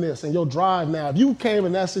competitiveness and your drive now. If you came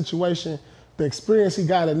in that situation, the experience he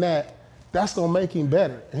got in that's gonna make him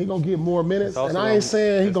better. And he gonna get more minutes. And I ain't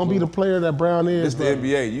saying he gonna be the player that Brown is. It's the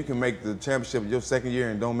NBA. You can make the championship your second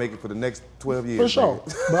year and don't make it for the next 12 years. For sure.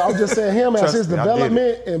 But I'm just saying him as Trust his me, I did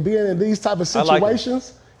development and being in these type of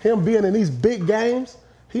situations, him being in these big games,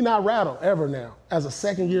 he not rattled ever now as a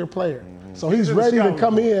second-year player. Mm-hmm. So he's ready to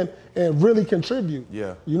come in and really contribute.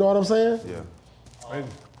 Yeah. You know what I'm saying? Yeah.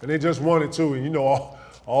 And they just won it too. And you know,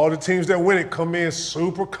 all the teams that win it come in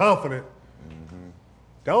super confident.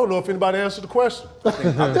 I don't know if anybody answered the question. They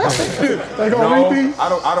gonna repeat? I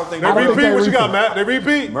don't think They repeat? What you got, Matt? They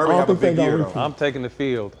repeat? Murray have a big year, though. I'm taking the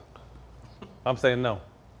field. I'm saying no.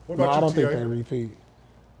 What No, about I don't think T.A.? they repeat.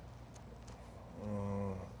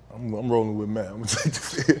 I'm rolling with Matt. I'm gonna take the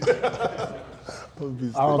field.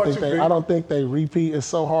 I don't think they repeat. It's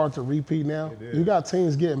so hard to repeat now. You got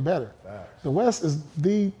teams getting better. The West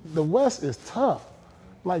is tough.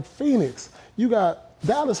 Like Phoenix, you got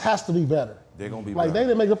Dallas has to be better. They're gonna be like better. they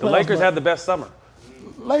didn't make the The playoffs. Lakers but had the best summer.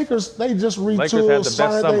 Lakers, they just Lakers had the retooled, best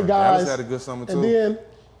signed their summer. guys. Dallas had a good summer, too. And then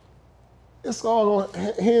it's all going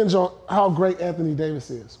to hinge on how great Anthony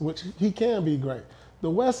Davis is, which he can be great. The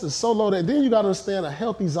West is so loaded. Then you got to understand a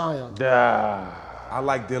healthy Zion. I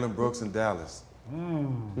like Dylan Brooks in Dallas.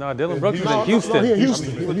 No, Dylan Brooks is in Houston. No, he in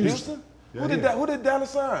Houston. Houston? Who did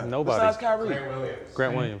Dallas sign? Nobody. Besides Kyrie?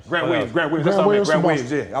 Grant Williams. Grant Williams. That's what I meant. Williams Grant from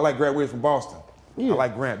Williams, yeah. I like Grant Williams from Boston. Yeah. I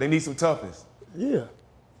like Grant. They need some toughness. Yeah.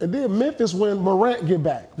 And then Memphis when Morant get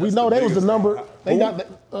back. We know they was the biggest number. thing. They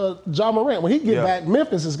got John Morant. When he get Yeah. back,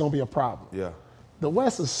 Memphis is going to be a problem. Yeah. The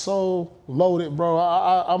West is so loaded, bro.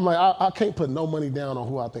 I'm like, I can't put no money down on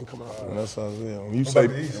who I think coming out. And that's what I'm saying.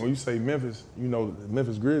 When you say Memphis, you know the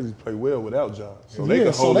Memphis Grizzlies play well without Ja. So they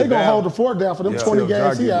can hold it they gonna down. hold the fort down for them Yeah. 20 Till Ja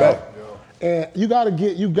games he get out. back. And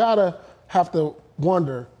you gotta have to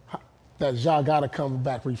wonder that Ja gotta come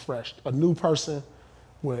back refreshed, a new person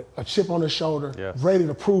with a chip on his shoulder, Yes. ready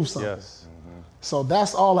to prove something. Yes. So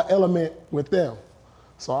that's all an element with them.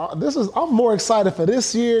 So I'm more excited for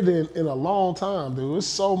this year than in a long time, dude. It's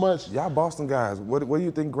so much. Y'all Boston guys, what do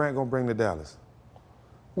you think Grant gonna bring to Dallas?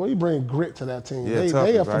 Well, you bring grit to that team. Yeah, They a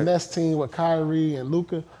toughness, right? finesse team with Kyrie and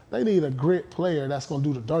Luka. They need a grit player that's gonna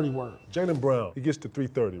do the dirty work. Jaylen Brown, he gets to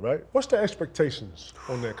 330, right? What's the expectations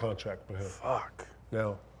on that contract for him? Fuck.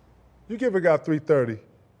 Now, you give a guy 330.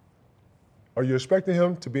 Are you expecting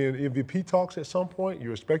him to be in MVP talks at some point?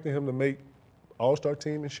 You're expecting him to make All-Star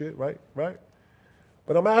team and shit, right? Right?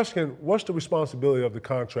 But I'm asking, what's the responsibility of the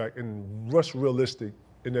contract and what's realistic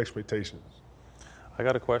in expectations? I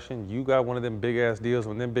got a question. You got one of them big ass deals.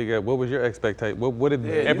 What was your expectation? What did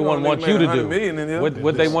Yeah, everyone you want know, you to $100 do? million in here.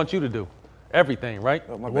 What they want you to do? Everything, right?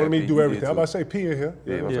 Oh, my They bad, wanted me to P, do you everything. did I'm too. about to say P in here.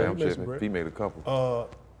 Yeah, I'm I'm messing tripping. with P made a couple.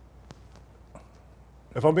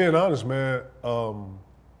 If I'm being honest, man,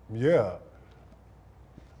 yeah.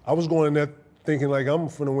 I was going in there thinking like I'm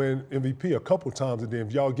finna win MVP a couple times, and then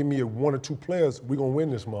if y'all give me 1 or 2 players, we gonna win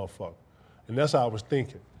this motherfucker. And that's how I was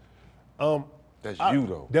thinking. That's you,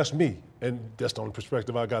 though. That's me. And that's the only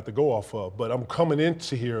perspective I got to go off of. But I'm coming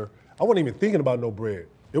into here, I wasn't even thinking about no bread.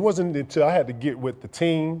 It wasn't until I had to get with the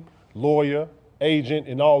team, lawyer, agent,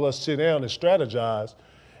 and all us sit down and strategize,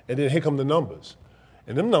 and then here come the numbers.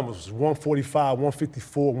 And them numbers was 145,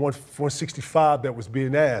 154, 165 that was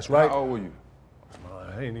being asked, right? How old were you?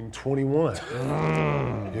 I ain't even 21.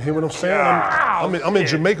 You hear what I'm saying? I'm in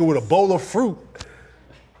Jamaica with a bowl of fruit.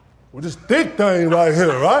 With this thick thing right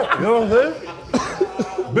here, right? You know what I'm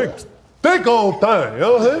saying? Big, thick old thing, you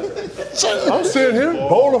know what I'm saying? I'm sitting here,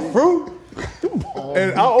 bowl of fruit.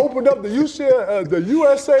 And I opened up the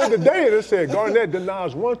USA Today and it said Garnett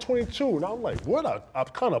denies 122. And I'm like, what? I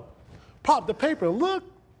kind of popped the paper and looked.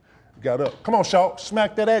 Got up. Come on, Shaw.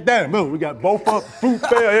 Smack that ass down. Boom. We got both up. Fruit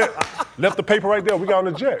fair. Left the paper right there. We got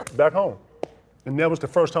on the jet back home. And that was the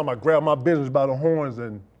first time I grabbed my business by the horns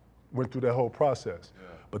and went through that whole process. Yeah.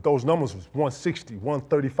 But those numbers was 160,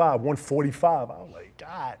 135, 145. I was like,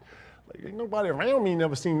 God, like, ain't nobody around me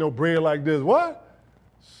never seen no bread like this. What?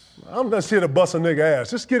 I'm just here to bust a nigga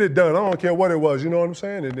ass. Just get it done. I don't care what it was, you know what I'm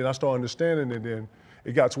saying? And then I started understanding, and then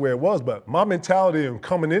it got to where it was. But my mentality in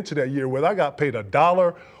coming into that year, whether I got paid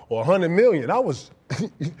 $1 or $100 million, I was,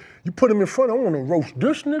 you put them in front, I want to roast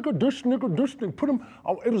this nigga, this nigga, this nigga, put them,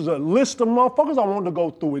 it was a list of motherfuckers I wanted to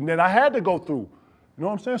go through, and that I had to go through. You know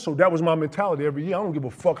what I'm saying? So that was my mentality every year. I don't give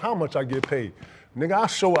a fuck how much I get paid.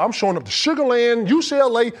 Nigga, I'm showing up to Sugar Land,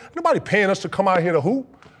 UCLA, nobody paying us to come out here to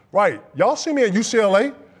hoop. Right, y'all see me at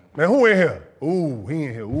UCLA? Man, who in here? Ooh, he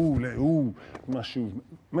in here, ooh, my shoes.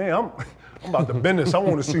 Man, I'm about to bend this. I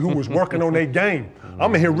want to see who was working on their game.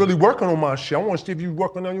 I'm in here really working on my shit. I want to see if you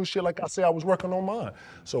working on your shit like I said I was working on mine.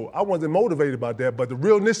 So I wasn't motivated by that, but the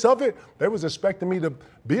realness of it, they was expecting me to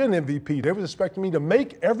be an MVP. They was expecting me to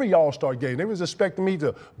make every All-Star game. They was expecting me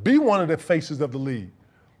to be one of the faces of the league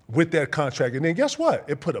with that contract. And then guess what?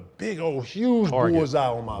 It put a big old huge bullseye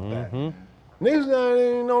on my back. Niggas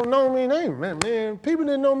didn't know me name. Man, people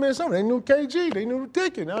didn't know me in something. They knew KG, they knew the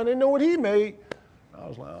ticket. Now they know what he made. I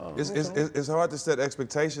was like, oh, it's hard to set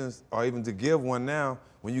expectations or even to give one now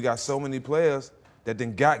when you got so many players that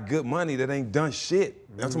then got good money that ain't done shit.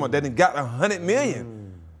 I'm talking about that then got $100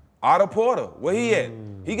 million. Otto Porter, where he at?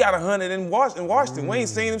 He got 100 in Washington. We ain't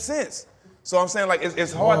seen him since. So I'm saying, like,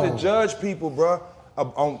 it's hard to judge people, bro,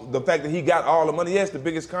 on the fact that he got all the money. Yes, the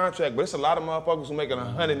biggest contract, but it's a lot of motherfuckers who making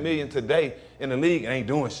 $100 million today in the league and ain't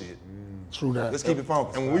doing shit. True that. Let's keep it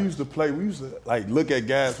focused. And when we used to play, we used to like look at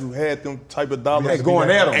guys who had them type of dollars and going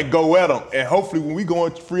at them. And go at them. And hopefully when we go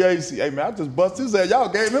into free agency, hey man, I just bust his ass. Y'all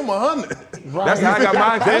gave him 100. Right. That's how I got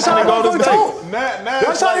mine. That's how go to they talk.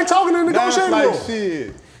 That's how they talking in the Now it's negotiating like,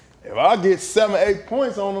 shit, if I get 7, 8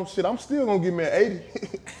 points on them, shit, I'm still gonna give me an 80. And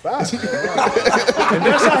that's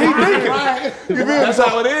how he thinking. That's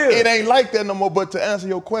how it is. It ain't like that no more. But to answer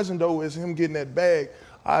your question though, is him getting that bag,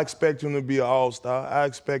 I expect him to be an all-star. I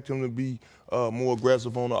expect him to be more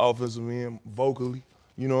aggressive on the offensive end, vocally.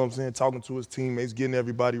 You know what I'm saying? Talking to his teammates, getting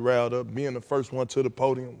everybody riled up, being the first one to the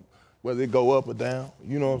podium, whether it go up or down.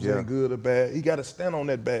 You know what I'm saying? Good or bad. He got to stand on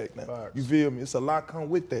that bag now. Facts. You feel me? It's a lot come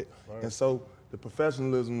with that. Right. And so the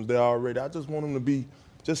professionalism is there already. I just want him to be,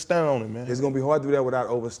 just stand on it, man. It's going to be hard to do that without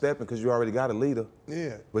overstepping because you already got a leader.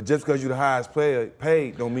 Yeah. But just because you're the highest player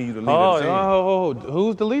paid don't mean you're the leader of the team.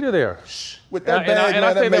 Who's the leader there? With that bag, and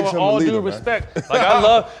I say that with all due respect. Like I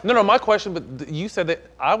love, no, my question, but you said that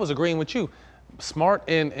I was agreeing with you. Smart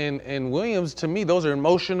and Williams, to me, those are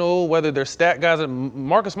emotional, whether they're stat guys.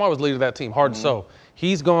 Marcus Smart was the leader of that team, hard so.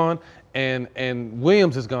 He's gone. And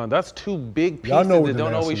Williams is gone. That's two big pieces that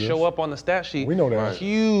don't always show up on the stat sheet. We know that.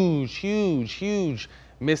 Huge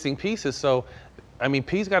missing pieces. So, I mean,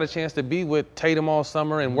 P's got a chance to be with Tatum all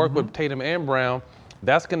summer and work with Tatum and Brown.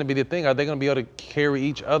 That's going to be the thing. Are they going to be able to carry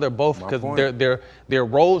each other both? Because their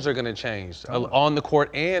roles are going to change on the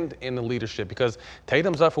court and in the leadership. Because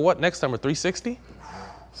Tatum's up for what next summer? 360?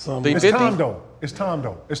 It's time though.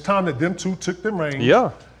 It's time that them two took them reins.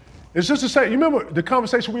 Yeah. It's just to say, you remember the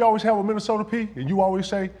conversation we always have with Minnesota P, and you always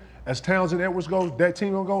say, as Towns and Edwards go, that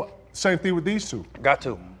team gonna go. Same thing with these two. Got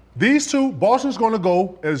to. These two, Boston's gonna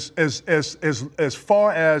go as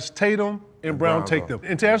far as Tatum and Brown take them.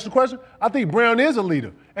 And to answer the question, I think Brown is a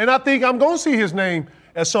leader, and I think I'm gonna see his name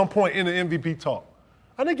at some point in the MVP talk.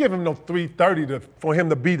 I didn't give him no 330 for him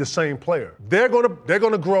to be the same player. They're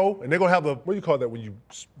gonna grow, and they're gonna have a, what do you call that when you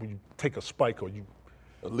take a spike or you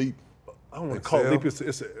a leap? I don't want to call it leap. It's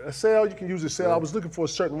a sale. You can use a sale. I was looking for a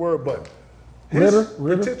certain word, but Ritter.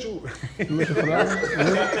 Potential.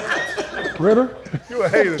 Ritter. You a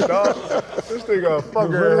hater, dog. This nigga a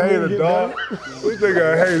fucking hater, dog. This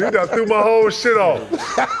nigga a hater. He done threw my whole shit off.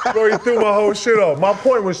 Bro, he threw my whole shit off. My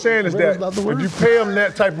point was saying is that if you pay him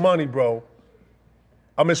that type of money, bro,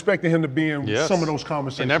 I'm expecting him to be in Yes. some of those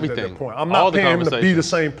conversations In everything. at that point. I'm All not the paying him to be the conversations.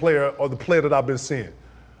 same player or the player that I've been seeing.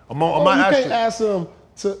 I'm You not can't actually. ask him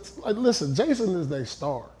to like, listen. Jason is their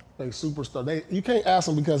star, their superstar. You can't ask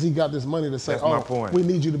him because he got this money to say, That's my point. we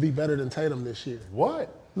need you to be better than Tatum this year.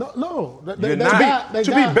 What? No. You're not.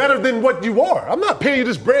 To be better than what you are. I'm not paying you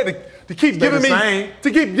this bread to keep giving the me same. to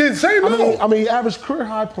keep getting the same. No. I mean, he averaged career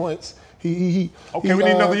high points. Okay, we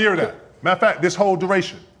need another year of that. Matter of fact, this whole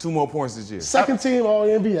duration. 2 more points this year. Second team All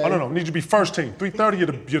NBA. No. Need you to be first team.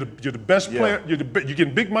 330. You're the best player. You're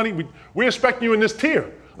getting big money. We're expecting you in this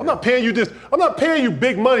tier. I'm not paying you this. I'm not paying you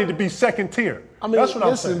big money to be second tier. I mean, that's what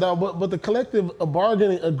I'm listen, saying. though, but the collective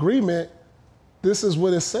bargaining agreement, this is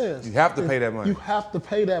what it says. You have to pay that money. You have to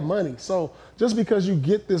pay that money. So just because you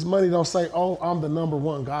get this money, don't say, oh, I'm the number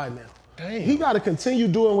one guy now. Damn. He got to continue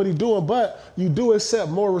doing what he's doing, but you do accept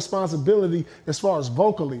more responsibility as far as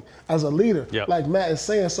vocally as a leader, Yep. like Matt is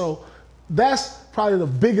saying. So that's probably the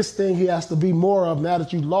biggest thing he has to be more of now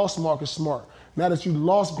that you lost Marcus Smart, now that you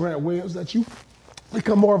lost Grant Williams, that you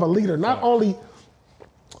become more of a leader, not only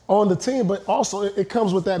on the team, but also it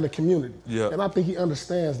comes with that in the community. Yeah. And I think he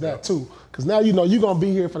understands that too. Because now you know you're going to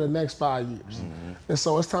be here for the next 5 years. And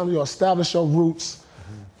so it's time to establish your roots.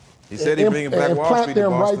 He said he's bringing Black and Wall plant Street to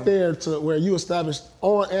them Boston. right there to where you establish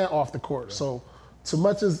on and off the court. So too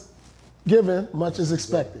much is given, much is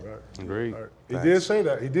expected. Agreed. He did say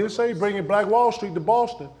that. He did say bringing Black Wall Street to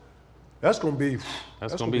Boston. That's gonna be.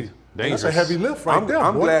 That's gonna be That's dangerous. a heavy lift right there.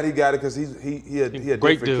 I'm boy. glad he got it because he a Great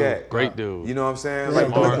different dude. cat. Great dude. You know what I'm saying? Great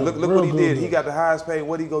Like, dude. look Real what he good did. dude. He got the highest paid.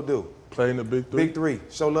 What he go do? Playing the big three. Big three.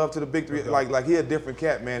 Show love to the big three. Like he a different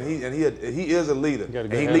cat, man. He is a leader. got a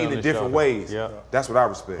And good he head leading on in his different shoulder. ways. Yeah. That's what I I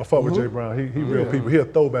respect. fuck with Jay Brown. He real people. He a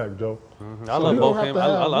throwback, Joe. I love you both don't have him. to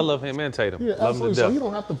I have- love him and Tatum. Yeah, love him absolutely. to So death. you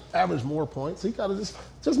don't have to average more points. He got to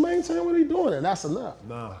just maintain what he's doing, and that's enough.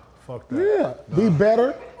 Nah, fuck that. Yeah, be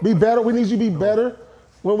better. Be better. We need you to be better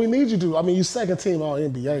when we need you to. I mean, you second team All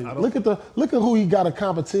NBA. Look at who he got a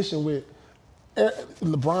competition with.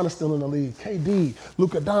 LeBron is still in the league. KD,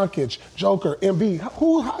 Luka Doncic, Joker, Embiid.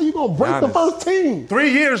 How you gonna break the Giannis. first team? 3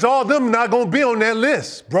 years, all them not gonna be on that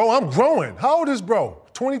list, bro. I'm growing. How old is bro?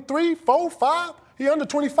 23, 4, 5? He under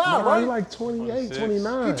 25, Nah, right? he like 28,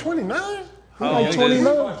 29. He 29. He like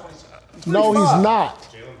 29. No, he's not.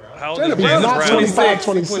 How old Jalen is Brown Jalen is Not Brown? 25,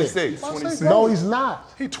 26. 26. No, he's not.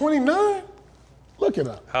 He 29. Look it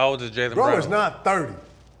up. How old is Jalen Bro Brown? is not 30.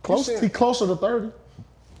 He closer to 30.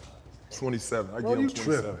 27. I Bro, give him you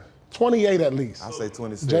 27. tripping. 28 at least. I say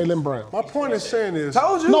 26. Jalen Brown. My point is saying is,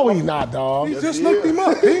 Told you. No, he's not, dog. he just looked him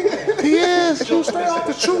up. He is. You stay off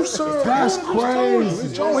the truth, sir. That's Man, I just told you.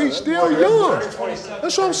 crazy. Joe, he's still young.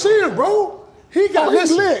 That's what I'm saying, bro. He got Oh, he's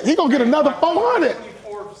this. lit. He gonna get another 400.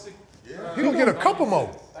 He gonna get a couple more.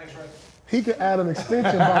 He could add an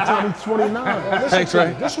extension by the time he's 29. Thanks,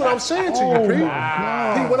 Ray. That's what I'm saying to Oh, you, Pete. my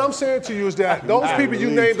God. Pete, what I'm saying to you is that those people you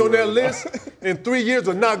named on that list in 3 years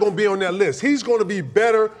are not going to be on that list. He's going to be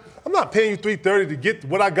better. I'm not paying you $330 to get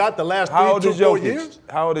what I got the last How old 3, is 4 Jokic? years.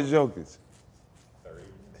 How old is Jokic?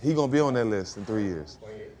 He gonna be on that list in 3 years. Up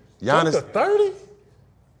to Giannis, 30?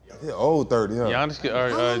 he old 30, huh? Giannis,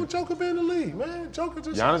 How long Joker be in the league, man? Joker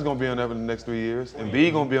just. Giannis gonna be on there for the next 3 years. And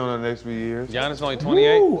B gonna be on there the next 3 years. Giannis only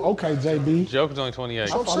 28. Woo, okay, JB. Joker's only 28. I'm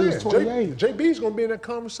thought he was saying, 28. JB's going to be in that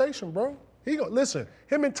conversation, bro. Listen,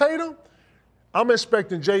 him and Tatum, I'm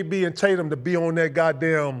expecting JB and Tatum to be on that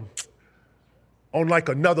goddamn, on like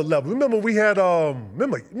another level. Remember we had, y'all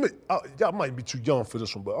might be too young for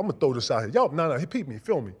this one, but I'm going to throw this out here. Y'all, no, peep me,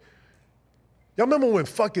 feel me. Y'all remember when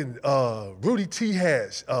fucking Rudy T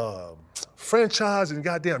had franchise and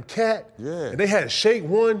goddamn Cat? Yeah. And they had Shake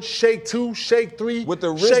 1, Shake 2, Shake 3, With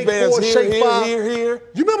the Shake wristbands 4, here, Shake here, 5. here.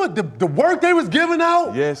 You remember the work they was giving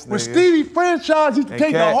out? Yes, When nigga. Stevie franchise used to And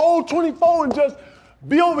take Cat. the whole 24 and just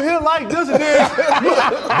be over here like this and then.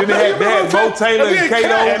 Then they had Mo Taylor and Kato.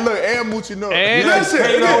 And look, and Mucci And Listen,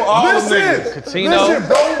 Kato, all them niggas. Coutinho. listen,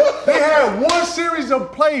 bro. They had one series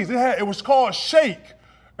of plays. It was called Shake.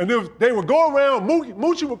 And they would go around,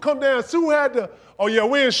 Moochie would come down, Sue had to, oh yeah,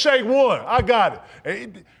 we're in Shake 1. I got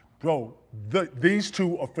it. Bro, these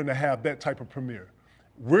two are finna have that type of premiere.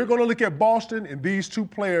 We're gonna look at Boston, and these two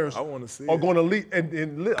players I wanna see are it. gonna lead.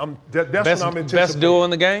 That's Best, what I'm anticipating. best duo in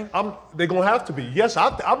the game? They're gonna have to be. Yes,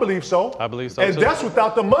 I believe so. I believe so, And too. that's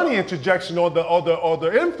without the money interjection or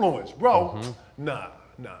the influence, bro. Nah.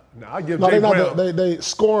 I give No, Jay they're Brown. not. They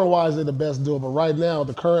scoring wise, they're the best duo. But right now,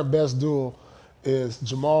 the current best duo is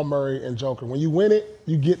Jamal Murray and Joker. When you win it,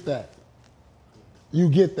 you get that. You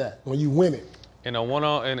get that when you win it. In a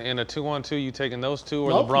 2-on-2, you taking those two or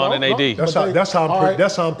Nope, LeBron and AD? That's how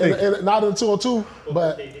I'm thinking. And not in the 2-on-2,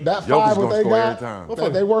 but that Jokic five what gonna they score got, every time.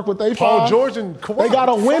 that they work with they Paul five. George and Kawhi. They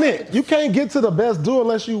gotta win it. You can't get to the best duo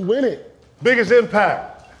unless you win it. Biggest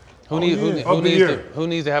impact. Who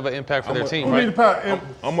needs to have an impact for their team, Who right? need to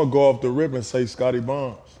I'm gonna go off the rip and say Scotty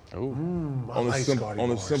Barnes. Ooh. On a simple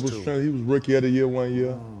Barnes, strength, too. he was rookie of the year 1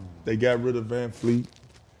 year. They got rid of Van Fleet.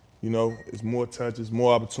 You know, it's more touches,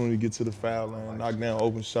 more opportunity to get to the foul line, knock down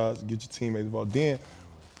open shots, get your teammates involved. Then,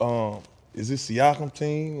 is this Siakam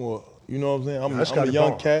team or you know what I'm saying? I'm a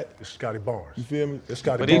young cat. It's Scotty Barnes. You feel me? It's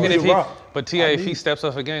Scotty But Barnes. even if if he steps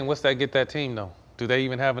up a game, what's that get that team though? Do they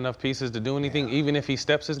even have enough pieces to do anything? Even if he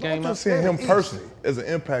steps his game I'm up? just saying him personally as an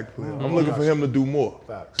impact player. I'm looking for him to do more.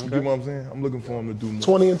 You get what I'm saying? I'm looking for him to do more.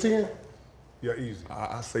 20 and 10. Yeah, easy.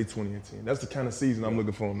 I say 20 and 10. That's the kind of season I'm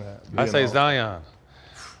looking for him to have. I say Zion.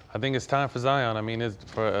 I think it's time for Zion. I mean, it's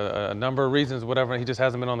for a number of reasons, whatever. He just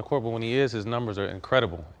hasn't been on the court, but when he is, his numbers are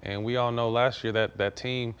incredible. And we all know last year that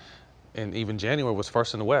team, and even January, was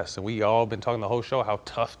first in the West. And we all been talking the whole show how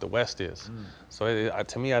tough the West is. So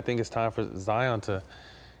to me, I think it's time for Zion to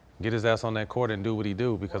get his ass on that court and do what he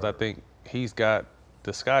do, because I think he's got,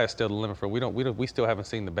 the sky is still the limit for we still haven't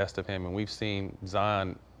seen the best of him, and we've seen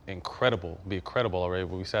Zion be incredible already,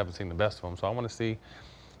 but we still haven't seen the best of him. So I want to see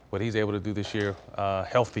what he's able to do this year,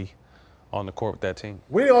 healthy on the court with that team.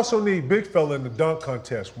 We also need Big Fella in the dunk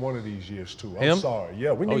contest one of these years too. I'm sorry.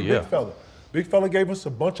 Yeah, we need Big Fella. Big Fella gave us a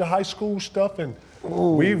bunch of high school stuff, and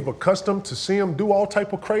we've accustomed to see him do all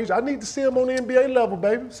type of crazy. I need to see him on the NBA level,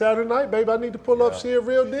 baby. Saturday night, baby. I need to pull up, see a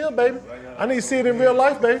real deal, baby. I need to see it in real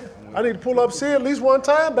life, baby. I need to pull up, see it at least one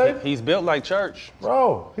time, baby. He's built like church.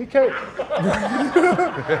 Bro, he can't.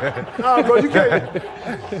 Nah, bro, you can't.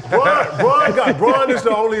 Bron is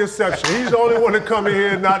the only exception. He's the only one to come in here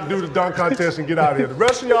and not do the dunk contest and get out of here. The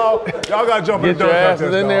rest of y'all got to jump in the dunk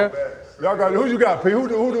contest. In there. Y'all got, who you got, P?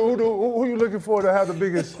 Who you looking for to have the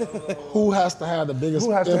biggest? Who has to have the biggest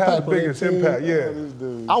Who has to have the biggest impact?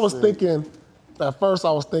 Yeah. I was thinking, at first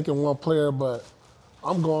I was thinking one player, but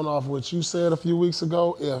I'm going off what you said a few weeks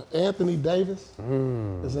ago. If Anthony Davis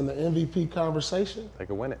is in the MVP conversation, They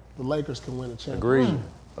can win it. the Lakers can win a championship.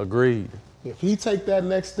 Agreed. If he take that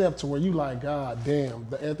next step to where you like, God damn,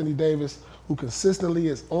 the Anthony Davis who consistently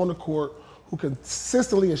is on the court, who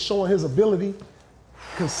consistently is showing his ability,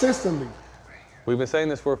 consistently. We've been saying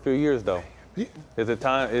this for a few years, though. Is it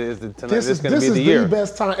time? Is it tonight? This is going to be the year? the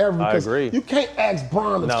best time ever. Because I agree. You can't ask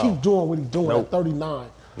Bron to keep doing what he's doing at 39.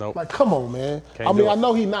 Nope. Like, come on, man. Can't do I it.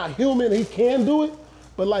 know he's not human. He can do it.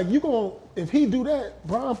 But, like, if he do that,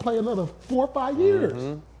 Bron play another 4 or 5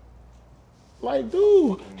 years. Like,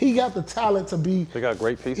 dude, he got the talent to be. They got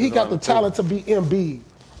great pieces. He got the around him, talent to be Embiid.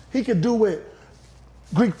 He can do what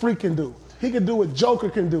Greek Freak can do. He can do what Joker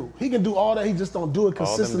can do. He can do all that. He just don't do it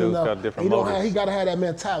consistently enough. Got different motives. He got to have that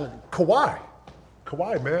mentality. Kawhi,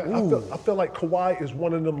 man. I feel like Kawhi is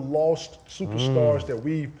one of them lost superstars that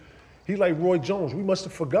he's like Roy Jones. We must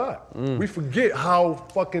have forgot. We forget how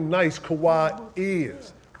fucking nice Kawhi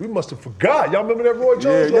is. We must have forgot. Y'all remember that Roy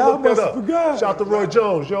Jones? Yeah, y'all Look that must up. have forgot. Shout out to Roy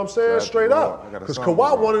Jones, you know what I'm saying? Straight up. Because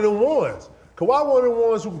Kawhi one of them ones. Kawhi one of them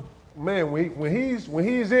ones who, man, when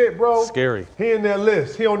he's it, bro. Scary. He in that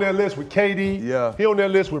list. He on that list with KD. Yeah. He on that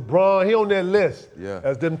list with Bron. He on that list Yeah.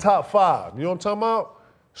 as them top 5. You know what I'm talking about?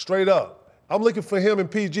 Straight up. I'm looking for him and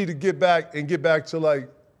PG to get back to like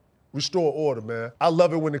restore order, man. I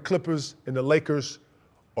love it when the Clippers and the Lakers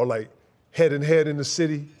are like head and head in the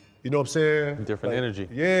city. You know what I'm saying? Different energy.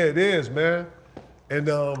 Yeah, it is, man. And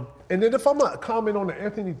then if I'm not comment on the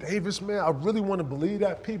Anthony Davis, man, I really want to believe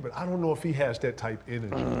that, P, but I don't know if he has that type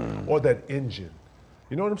energy or that engine.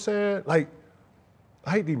 You know what I'm saying? Like,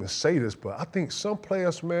 I hate to even say this, but I think some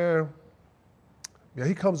players, man, yeah,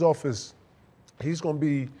 he comes off as, he's going to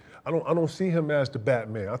be, I don't see him as the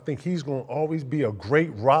Batman. I think he's going to always be a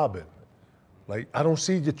great Robin. Like, I don't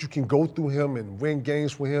see that you can go through him and win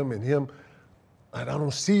games for him and him. I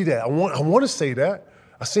don't see that. I want to say that.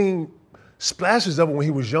 I seen splashes of it when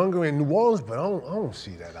he was younger in New Orleans, but I don't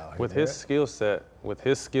see that out here. With his skill set,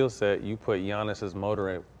 you put Giannis's motor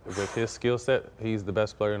in. With his skill set, he's the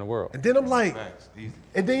best player in the world. And then I'm like,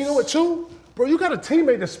 and then you know what too? Bro, you got a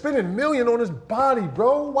teammate that's spending $1 million on his body,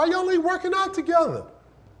 bro. Why y'all ain't working out together?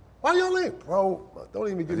 Why y'all ain't? Bro, don't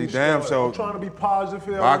even get me damn started. so I'm trying to be positive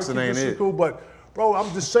here. boxing ain't it. Cool, but bro,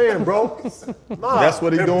 I'm just saying, bro. Nah, That's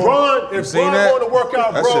what he doing. If Bron going to work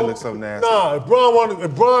out, That bro. shit looks so nasty. Nah, if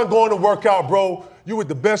Bron going to work out, bro, you with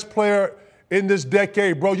the best player in this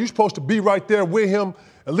decade, bro. You supposed to be right there with him,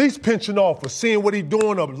 at least pinching off or seeing what he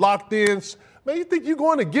doing or locked in. Man, you think you're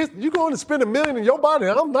going to spend $1 million in your body?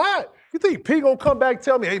 I'm not. You think P gonna come back and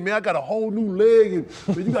tell me, hey man, I got a whole new leg and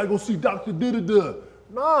man, you gotta go see Dr. Da-da-da.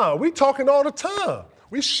 Nah, we talking all the time.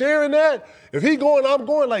 We sharing that. If he going, I'm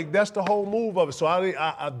going. Like, that's the whole move of it. So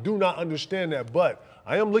I do not understand that. But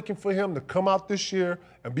I am looking for him to come out this year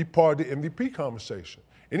and be part of the MVP conversation.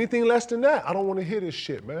 Anything less than that, I don't want to hear this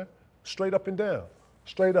shit, man. Straight up and down.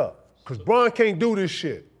 Straight up. Because Bron can't do this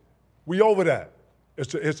shit. We over that.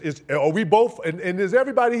 Are we both, and is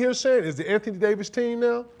everybody here saying, is the Anthony Davis team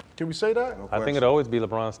now? Can we say that? No I think it'll always be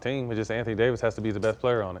LeBron's team. It's just Anthony Davis has to be the best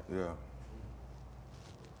player on it. Yeah.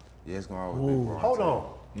 Yeah, it's gonna always be LeBron. Hold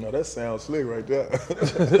on. No, that sounds slick right there.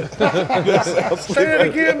 Say it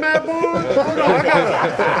again, Matt Boy. Hold on, I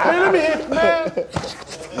got Hey, let me hit, man.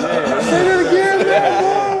 Say it again, Matt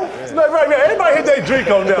Boy. It's like right now, everybody hit their drink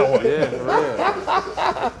on that one. Yeah, for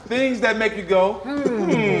real. Things that make you go,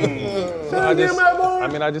 I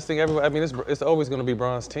just think everybody. I mean, it's always going to be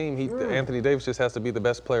Bron's team. Anthony Davis just has to be the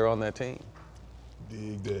best player on that team.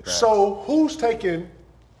 Dig that. So who's taking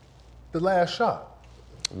the last shot?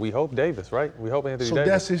 We hope Davis, right? We hope Anthony Davis. So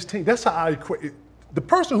that's his team. That's how I equate it. The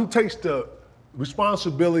person who takes the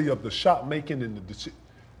responsibility of the shot making and the decision.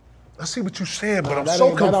 I see what you're saying, but I'm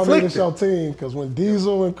so conflicted. That don't mean it's your team, because when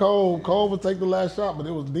Diesel and Cole would take the last shot, but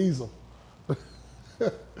it was Diesel.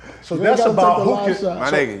 So that's about who can. My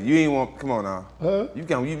nigga, you ain't want. Come on now. Huh? You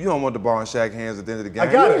don't want the ball in Shaq's hands at the end of the game. I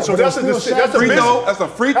got it. So that's a free throw. That's a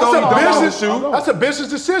free throw. That's a business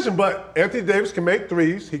decision. But Anthony Davis can make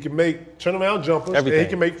threes. He can make turnaround jumpers. Everything. And he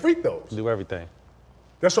can make free throws. Do everything.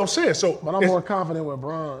 That's what I'm saying. So, but I'm more confident with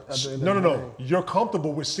Bron at the end of the game. No. You're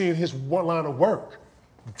comfortable with seeing his one line of work.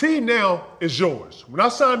 The team now is yours. When I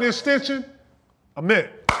signed the extension, I'm in.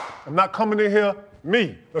 I'm not coming in here.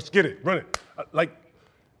 Let's get it. Run it.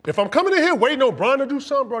 If I'm coming in here waiting on Bron to do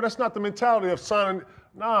something, bro, that's not the mentality of signing.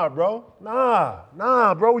 Nah, bro.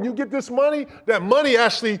 Nah, bro. When you get this money, that money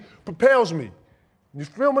actually propels me. You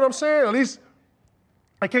feel what I'm saying? At least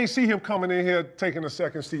I can't see him coming in here taking a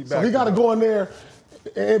second seat back. So he got to go in there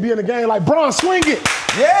and be in the game like, Bron, swing it.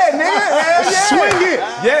 Yeah, nigga. Hell yeah. Swing it.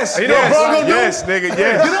 Yes. You know what Bron gonna do? Yes, nigga.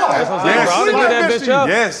 Yes. Get up. That's what I'm saying. Bron to get that bitch up.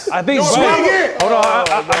 Yes. I think Swing it. Hold on.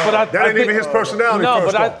 That ain't even his personality. No,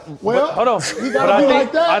 hold on. He got to be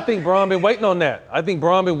like that. I think Bron been waiting on that. I think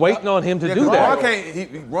Bron been waiting on him to do that. Bron can't.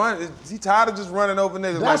 He tired of just running over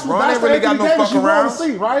niggas. That's Like Bron ain't really got no fuck around.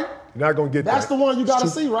 See, right? You're not gonna get that. That's the one you got to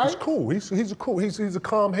see, right? He's cool. He's a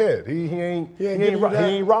calm head. He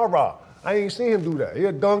ain't rah-rah. I ain't seen him do that.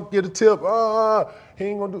 He'll dunk, get a tip. He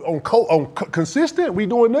ain't gonna do on consistent. We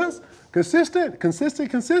doing this consistent.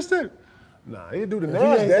 Nah, he'll do the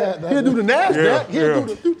NASDAQ. He'll do the NASDAQ. He'll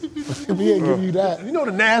do the. If he ain't give you that, you know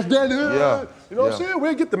the NASDAQ. Yeah. You know what I'm saying?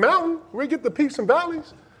 We'll get the mountain. We'll get the peaks and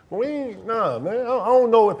valleys. But we ain't. Nah, man. I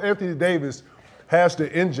don't know if Anthony Davis has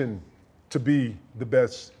the engine to be the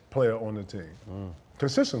best player on the team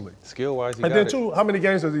consistently. Skill-wise, he and got then it. too, how many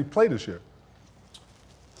games does he play this year?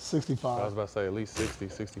 65. I was about to say at least 60,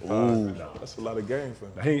 65. Ooh, that's a lot of games for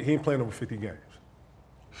him. He ain't playing over 50 games.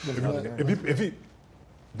 If he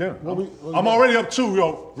damn, I'm already up 2,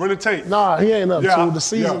 yo. Run the tape. Nah, he ain't up 2. The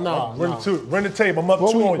season, Run the tape. I'm up 2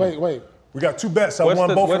 on you. Wait. We got 2 bets. I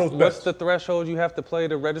won both of those bets. What's the threshold you have to play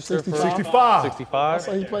to register 65. 65? I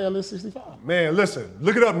say he play at least 65. Man, listen.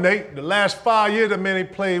 Look it up, Nate. The last 5 years, that man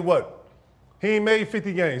ain't played what? He ain't made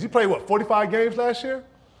 50 games. He played what, 45 games last year?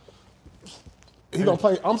 He gonna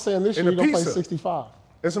play. I'm saying this year he gonna play 65.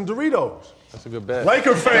 And some Doritos. That's a good bet.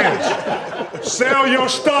 Laker fans, sell your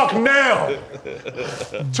stock now.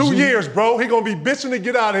 2 years, bro. He gonna be bitching to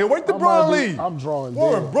get out of here. Wait till Bron leave. I'm drawing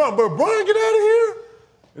Bron, get out of here.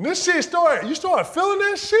 And this shit you start feeling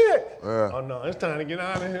that shit. Yeah. Oh no, it's time to get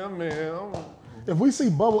out of here, man. If we see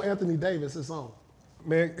bubble Anthony Davis, it's on.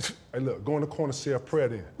 Man, hey look, go in the corner, say a prayer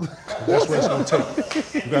then. That's what it's gonna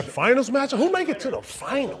take. You got finals match? Who make it to the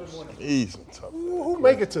finals? Easy. Who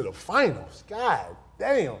make it to the finals? God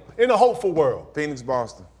damn. In a hopeful world. Phoenix,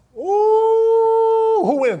 Boston. Ooh,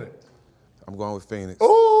 who win it? I'm going with Phoenix.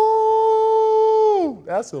 Ooh,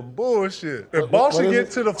 that's some bullshit. If Boston get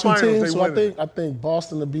to the finals, teams, they win it. I think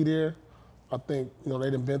Boston will be there. I think,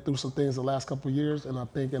 they've been through some things the last couple of years, and I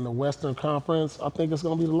think in the Western Conference, I think it's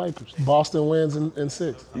going to be the Lakers. Boston wins in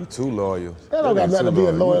 6. You too loyal. They don't got nothing to be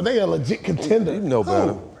a loyal. They a legit contender. You know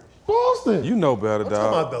better. Boston. You know better, dog. talking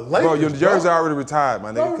about the Lakers, bro, your jersey bro. already retired,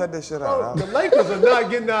 my nigga. Cut that shit out. The Lakers are not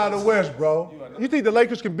getting out of the West, bro. You think the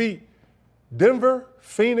Lakers can beat Denver,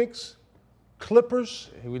 Phoenix, Clippers?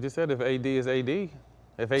 We just said if AD is AD.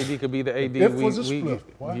 If AD could be the AD, If was a split.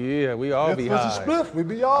 What? Yeah, we all be If was high. a split, we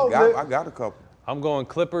be all I lit. got a couple. I'm going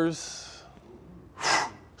Clippers.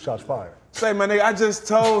 Shots fired. Say, my nigga, I just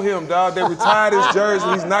told him, dog, they retired his jersey.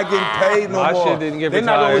 He's not getting paid no more. My shit didn't get They're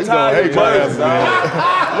retired. not gonna retire your jersey,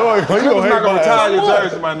 dog. Lord, you Clippers gonna not gonna retire hate your my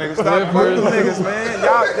jersey, my nigga. Stop hurting niggas, man.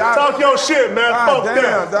 Y'all. Talk your shit, man. God Fuck damn,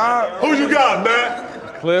 that. dog. Who you got,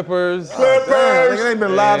 man? Clippers. Damn, nigga, Clippers. ain't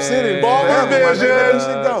been live city. And- Ballmer Let that Vision.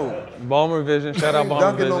 shit go. Balmer Vision. Shout out Balmer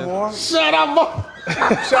Dunking Vision. no more. Shut up,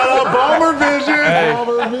 Shout out Ballmer Vision.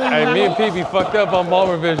 Hey, me and PB fucked up on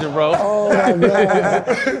Balmer Vision, bro. Oh my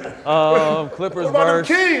God. Clippers What about them versus.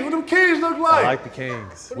 Kings? What them Kings look like? I like the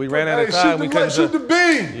Kings. We ran out Hey, of time. We couldn't. shoot the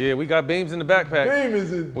beam. Yeah, we got beams in the backpack. Beam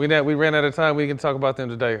is in. We ran out of time. We can talk about them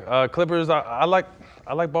today. Clippers. I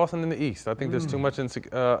like Boston in the East. I think there's too much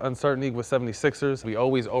uncertainty with 76ers. We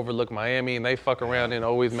always overlook Miami, and they fuck around and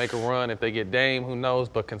always make a run. If they get Dame, who knows?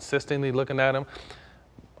 But consistently looking at them,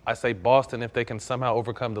 I say Boston if they can somehow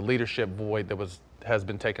overcome the leadership void that has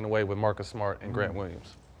been taken away with Marcus Smart and Grant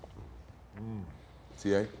Williams.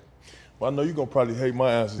 TA? Well, I know you're gonna probably hate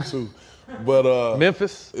my answer too. But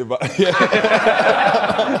Memphis. if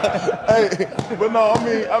hey, but no,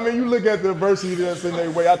 I mean, you look at the adversity that's in their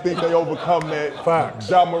way. I think they overcome that. Facts.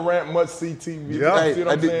 Ja Morant must see TV. Yeah. You see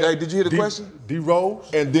what I'm saying? Did you hear the question? D Rose.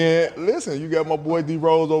 And then listen, you got my boy D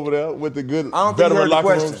Rose over there with the good I don't think you veteran heard the locker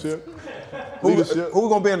room question. shit. Who Leadership.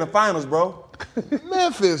 gonna be in the finals, bro?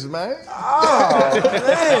 Memphis, man. Oh,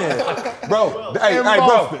 man. Bro,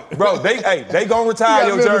 they gonna retire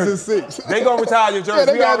You your got jersey. Memphis in 6. They gonna retire your jersey. Yeah,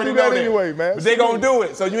 they We gotta already do that know anyway, man. But they gonna do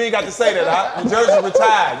it, so you ain't got to say that, huh? Your jersey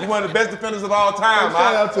retired. You one of the best defenders of all time, Hey,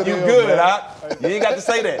 shout huh? out to You them, good, man. huh? You ain't got to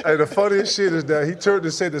say that. Hey, the funniest shit is that he turned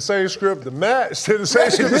to say the same script. The Matt said the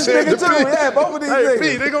same script. This said nigga the too, P. yeah, both of these Hey, niggas.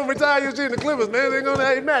 P, they gonna retire your shit in the Clippers, man. They gonna,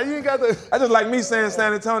 hey, Matt, you ain't got the. I just like me saying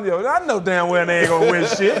San Antonio. I know damn well they ain't gonna win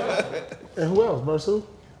shit. And who else, Versu?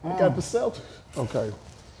 You got the Celtics. Okay.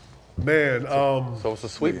 Man, So it's a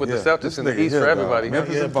sweep with Yeah, the Celtics this in the nigga East here, for dog. everybody.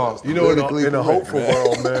 Memphis and Boston. you know, in Politically a correct, hopeful man.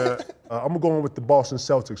 world, man, I'm going with the Boston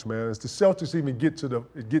Celtics, man. If the Celtics even get to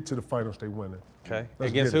the finals, they winning. Okay.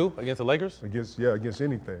 Let's Against get it. who? Against the Lakers? Against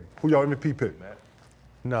anything. Who y'all MVP pick?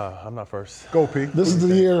 No, I'm not first. Go, P. This is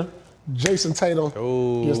the year Jason Tatum gets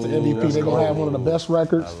the MVP. They're going to have one of the best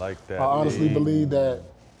records. I like that, I honestly P. believe that,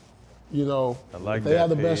 you know, I like if they that, have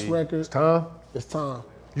the P. best record, Tom, it's time.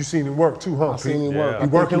 you seen him work too, huh, I P? seen him work. Yeah. I He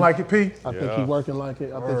think working like it, P? I think he's working like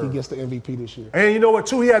it. I think he gets the MVP this year. And you know what,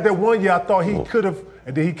 too? He had that one year I thought he could have,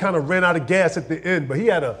 and then he kind of ran out of gas at the end. But he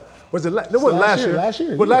had was it last year? Last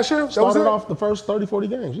year. What, yeah. last year? That was Started it? off the first 30, 40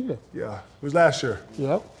 games, yeah. Yeah, it was last year.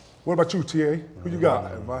 Yep. What about you, TA? Who you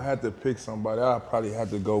got? If I had to pick somebody, I'd probably have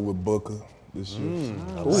to go with Booker this year.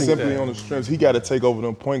 like Simply that. on the strengths, he got to take over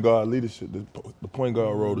them point guard leadership, the point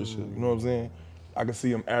guard role this year. You know what I'm saying? I can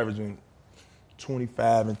see him averaging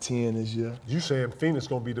 25 and 10 this year. You saying Phoenix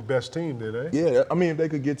gonna be the best team then, eh? Yeah, I mean, if they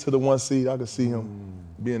could get to the 1 seed, I could see him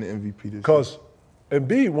being the MVP this year. Because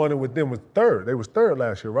Embiid won it with them with third. They was third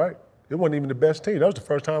last year, right? It wasn't even the best team. That was the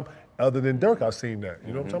first time, other than Dirk, I've seen that.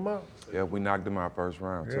 You know what I'm talking about? Yeah, we knocked them out first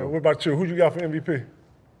round, Yeah. too. What about you? Who you got for MVP?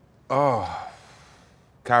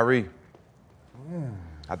 Kyrie.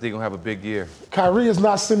 I think he'll have a big year. Kyrie is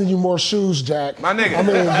not sending you more shoes, Jack. My nigga. I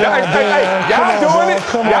mean, Y'all doing it.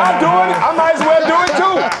 Y'all doing it. I might as well do it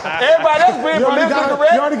too. Everybody else being you from already, Memphis got,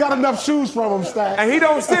 correct. you already got enough shoes from him, Stack. And he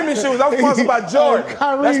don't send me shoes. I'm sponsored by Jordan.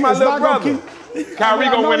 Kyrie That's my is little not gonna brother. keep- Kyrie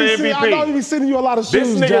I gonna know win the he send- I know he MVP. be sending you a lot of This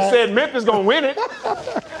shoes, nigga Jack. said Memphis gonna win it.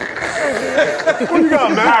 Who you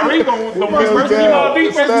got, man? Kyrie gonna be first team all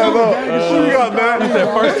defense too. Who you got, man?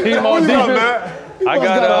 First team Who on you got, defense. man? I Must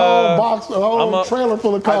got a whole box, a whole I'm a- trailer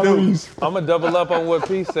full of Kyries. I'm gonna double up on what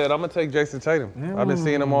P said. I'm gonna take Jason Tatum. I've been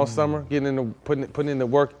seeing him all summer, getting in the putting in the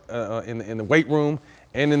work in the weight room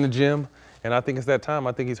and in the gym. And I think it's that time.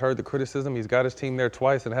 I think he's heard the criticism. He's got his team there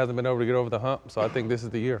twice and hasn't been able to get over the hump. So I think this is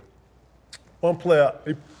the year. One player,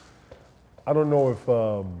 I don't know if,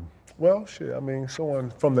 well, shit, I mean,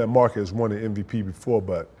 someone from that market has won an MVP before,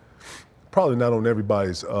 but probably not on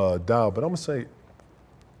everybody's dial. But I'm gonna say,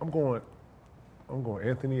 I'm going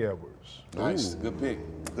Anthony Edwards. Nice, good pick.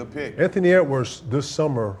 Good pick. Anthony Edwards this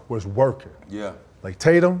summer was working. Yeah. Like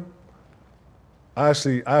Tatum, I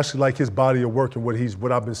actually like his body of work and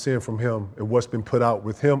what I've been seeing from him and what's been put out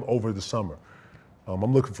with him over the summer.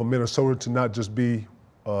 I'm looking for Minnesota to not just be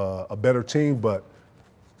a better team, but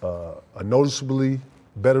a noticeably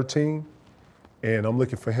better team. And I'm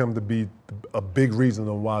looking for him to be a big reason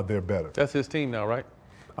on why they're better. That's his team now, right?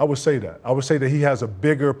 I would say that. I would say that he has a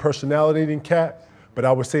bigger personality than Cat, but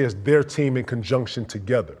I would say it's their team in conjunction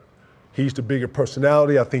together. He's the bigger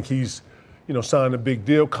personality. I think he's, signed a big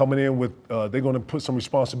deal coming in with, they're going to put some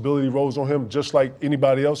responsibility roles on him just like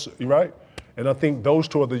anybody else, right? And I think those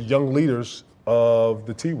two are the young leaders of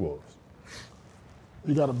the T-Wolves.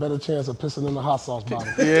 You got a better chance of pissing in the hot sauce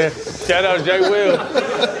bottle. Yeah. Shout out Jay Will.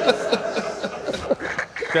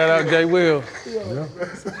 Shout out Jay Will. Yeah.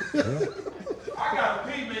 I got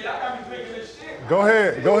to pee, man. Y'all got me drinking this shit. Go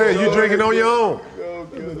ahead. You drinking on your own.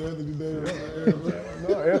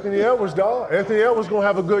 No, Anthony Edwards, dog. Anthony Edwards gonna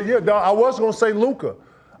have a good year, dog. I was gonna say Luka.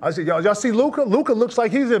 I said, y'all see Luka? Luka looks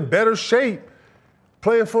like he's in better shape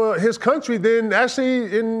playing for his country than actually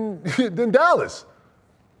than Dallas.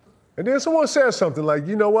 And then someone said something like,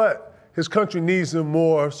 you know what? His country needs him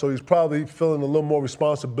more, so he's probably feeling a little more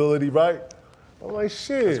responsibility, right? I'm like,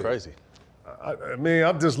 shit. That's crazy. I mean,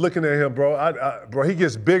 I'm just looking at him, bro. Bro, he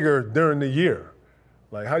gets bigger during the year.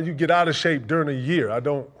 Like, how you get out of shape during the year? I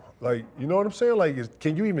don't, like, you know what I'm saying? Like,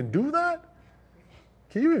 can you even do that?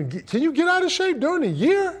 Can you get out of shape during the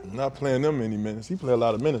year? Not playing them many minutes. He play a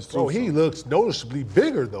lot of minutes too. Bro, he looks noticeably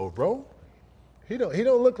bigger though, bro. He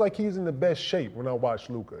don't look like he's in the best shape when I watch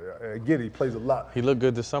Luka. I get it, he plays a lot. He looked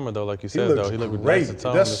good this summer though, like you He said looks though. He looked great. nice and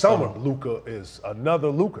toned This summer, Luka is another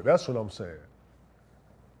Luka. That's what I'm saying.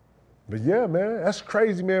 But yeah, man, that's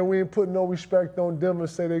crazy, man. We ain't putting no respect on them and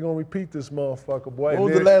say they're gonna repeat this motherfucker, boy. When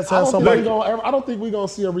was the last time somebody? I don't think we're gonna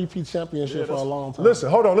see a repeat championship for a long time. Listen,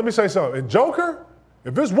 hold on, let me say something. And Joker,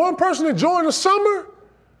 if there's one person enjoying the summer,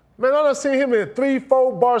 man, I done seen him in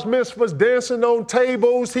 3-4 bars mitzvahs, dancing on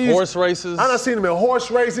tables. Horse races. I done seen him in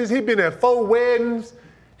horse races. He been at 4 weddings.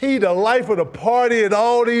 He the life of the party at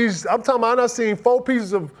all these. I'm talking about I done seen 4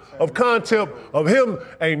 pieces of content of him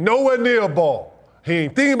ain't nowhere near a ball. He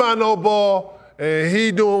ain't thinking about no ball, and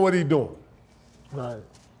he doing what he doing. Right.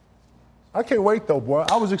 I can't wait though, boy.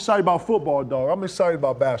 I was excited about football, dog. I'm excited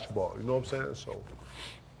about basketball. You know what I'm saying? So.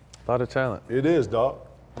 A lot of talent. It is, dog.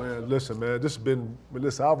 Man, listen, man.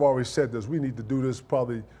 Listen, I've always said this. We need to do this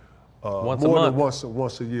probably more than once a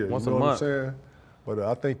year. Once you know a what month. I'm saying? But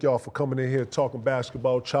I thank y'all for coming in here talking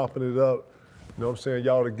basketball, chopping it up. You know what I'm saying?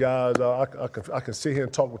 Y'all the guys. I can sit here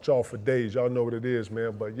and talk with y'all for days. Y'all know what it is,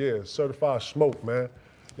 man. But yeah, certified smoke, man.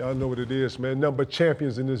 Y'all know what it is, man. Nothing but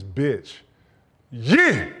champions in this bitch.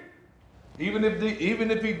 Yeah. Even if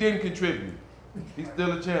he didn't contribute, he's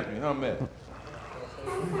still a champion, huh, man?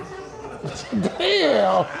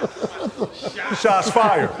 Damn. Shots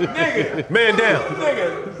fired. Nigga. Man down.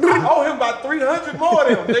 Nigga, I owe him about 300 more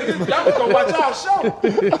of them, nigga. Y'all was gonna watch our show.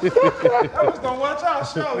 Y'all was gonna watch our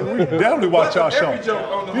show. We definitely watch our show.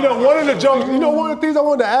 You know, one of the jokes, one of the things I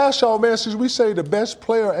wanted to ask y'all, man, since we say the best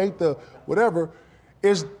player ain't the whatever,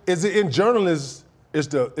 is it in journalists, is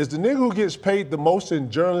the nigga who gets paid the most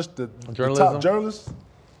in journalists, the top journalists?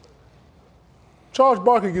 Charles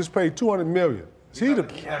Barkley gets paid $200 million. He's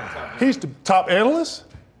the top analyst?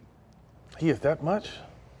 He is that much?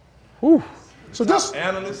 Whew. So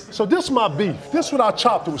this my beef. This is what I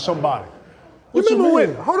chopped it with somebody. You remember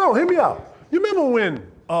when, hold on, hear me out. You remember when,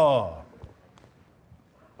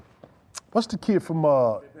 what's the kid from,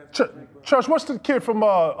 Church, what's the kid from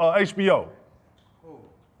HBO?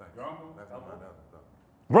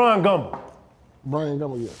 Brian Gumble. Brian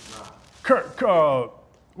Gumble, yeah. Kurt,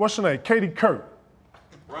 what's her name? Katie Kurt.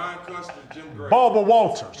 Brian Custer, Jim Gray. Barbara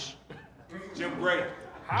Walters. Jim Gray.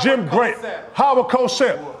 Jim Gray. Howard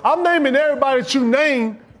Cosell. I'm naming everybody that you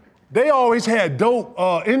named. They always had dope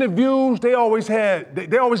interviews. They always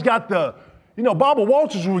got the, Barbara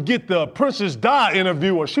Walters would get the Princess Di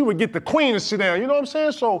interview, or she would get the Queen to sit down. You know what I'm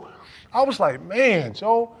saying? So I was like, man,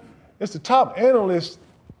 Joe, it's the top analyst.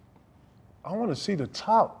 I want to see the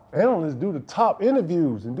top analysts do the top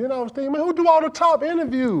interviews. And then I was thinking, man, who do all the top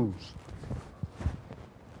interviews?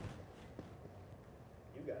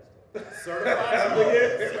 You guys do. Certified.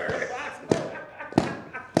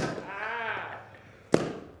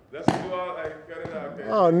 That's what all, cut it out, man.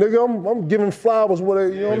 Oh, nigga, I'm giving flowers with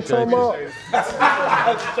it. You know what I'm talking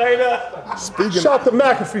about? Straight up. Shout to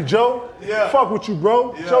McAfee, Joe. Yeah. Fuck with you,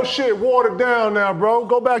 bro. Yeah. Your shit watered down now, bro.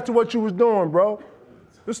 Go back to what you was doing, bro.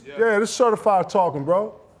 This certified talking,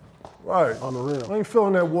 bro. Right. On the real. I ain't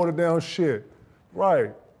feeling that watered down shit.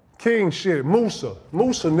 Right. King shit. Musa,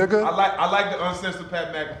 nigga. I like the uncensored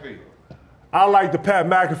Pat McAfee. I like the Pat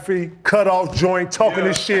McAfee cut-off joint, talking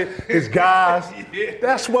this shit, his guys. Yeah.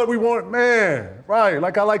 That's what we want, man. Right,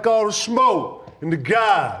 like I like all the smoke and the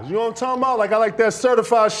guys. You know what I'm talking about? Like I like that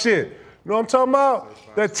certified shit. You know what I'm talking about?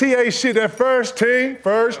 That TA shit, that first team.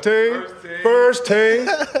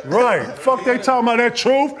 Right. Fuck they talking about that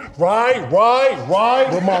truth. Right.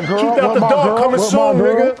 With my girl, Truth out the dark coming soon,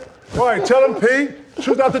 nigga. Right, tell him, Pete.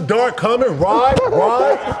 Truth out the dark coming. Right.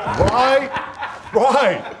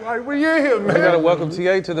 We in here, man. We gotta welcome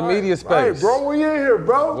TA to the media space. Right, bro. We in here,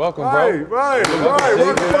 bro. Welcome, bro. Right.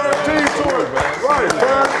 Welcome first team to it. Right,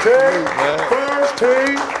 first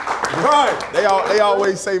team. Right. They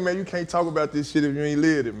always say, man, you can't talk about this shit if you ain't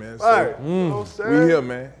lived it, man. So Right. You know what I'm saying? we here,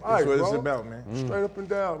 man. That's Right, what it's bro. about, man. Straight up and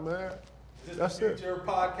down, man. That's it. Future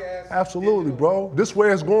podcast. Absolutely, bro. This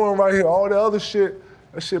way it's going right here. All the other shit,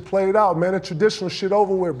 that shit played out, man. The traditional shit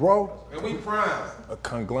over with, bro. And we prime. A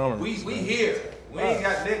conglomerate. We here. We ain't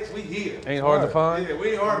got next, we here. Ain't hard to find. Yeah, we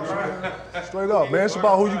ain't hard to prime. Straight up, man. It's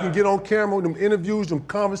about who you can get on camera, them interviews, them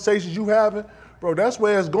conversations you having. Bro, that's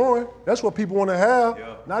where it's going. That's what people want to have.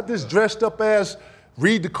 Not this dressed up ass,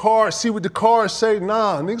 read the card, see what the cards say.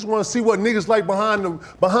 Nah, niggas want to see what niggas like behind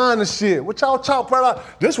the shit. What y'all chop right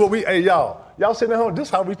out? This what we, hey, y'all sitting at home, this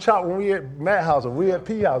how we chop when we at Matt House or we at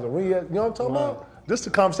P House or we at, you know what I'm talking about? This the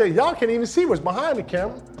conversation. Y'all can't even see what's behind the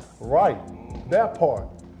camera. Right, that part.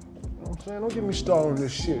 You know what I'm saying? Don't get me started on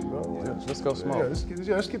this shit, bro. Yeah, let's go smoke. Yeah,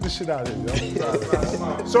 let's get this shit out of here,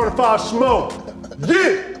 yo. Certified smoke.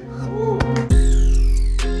 Yeah!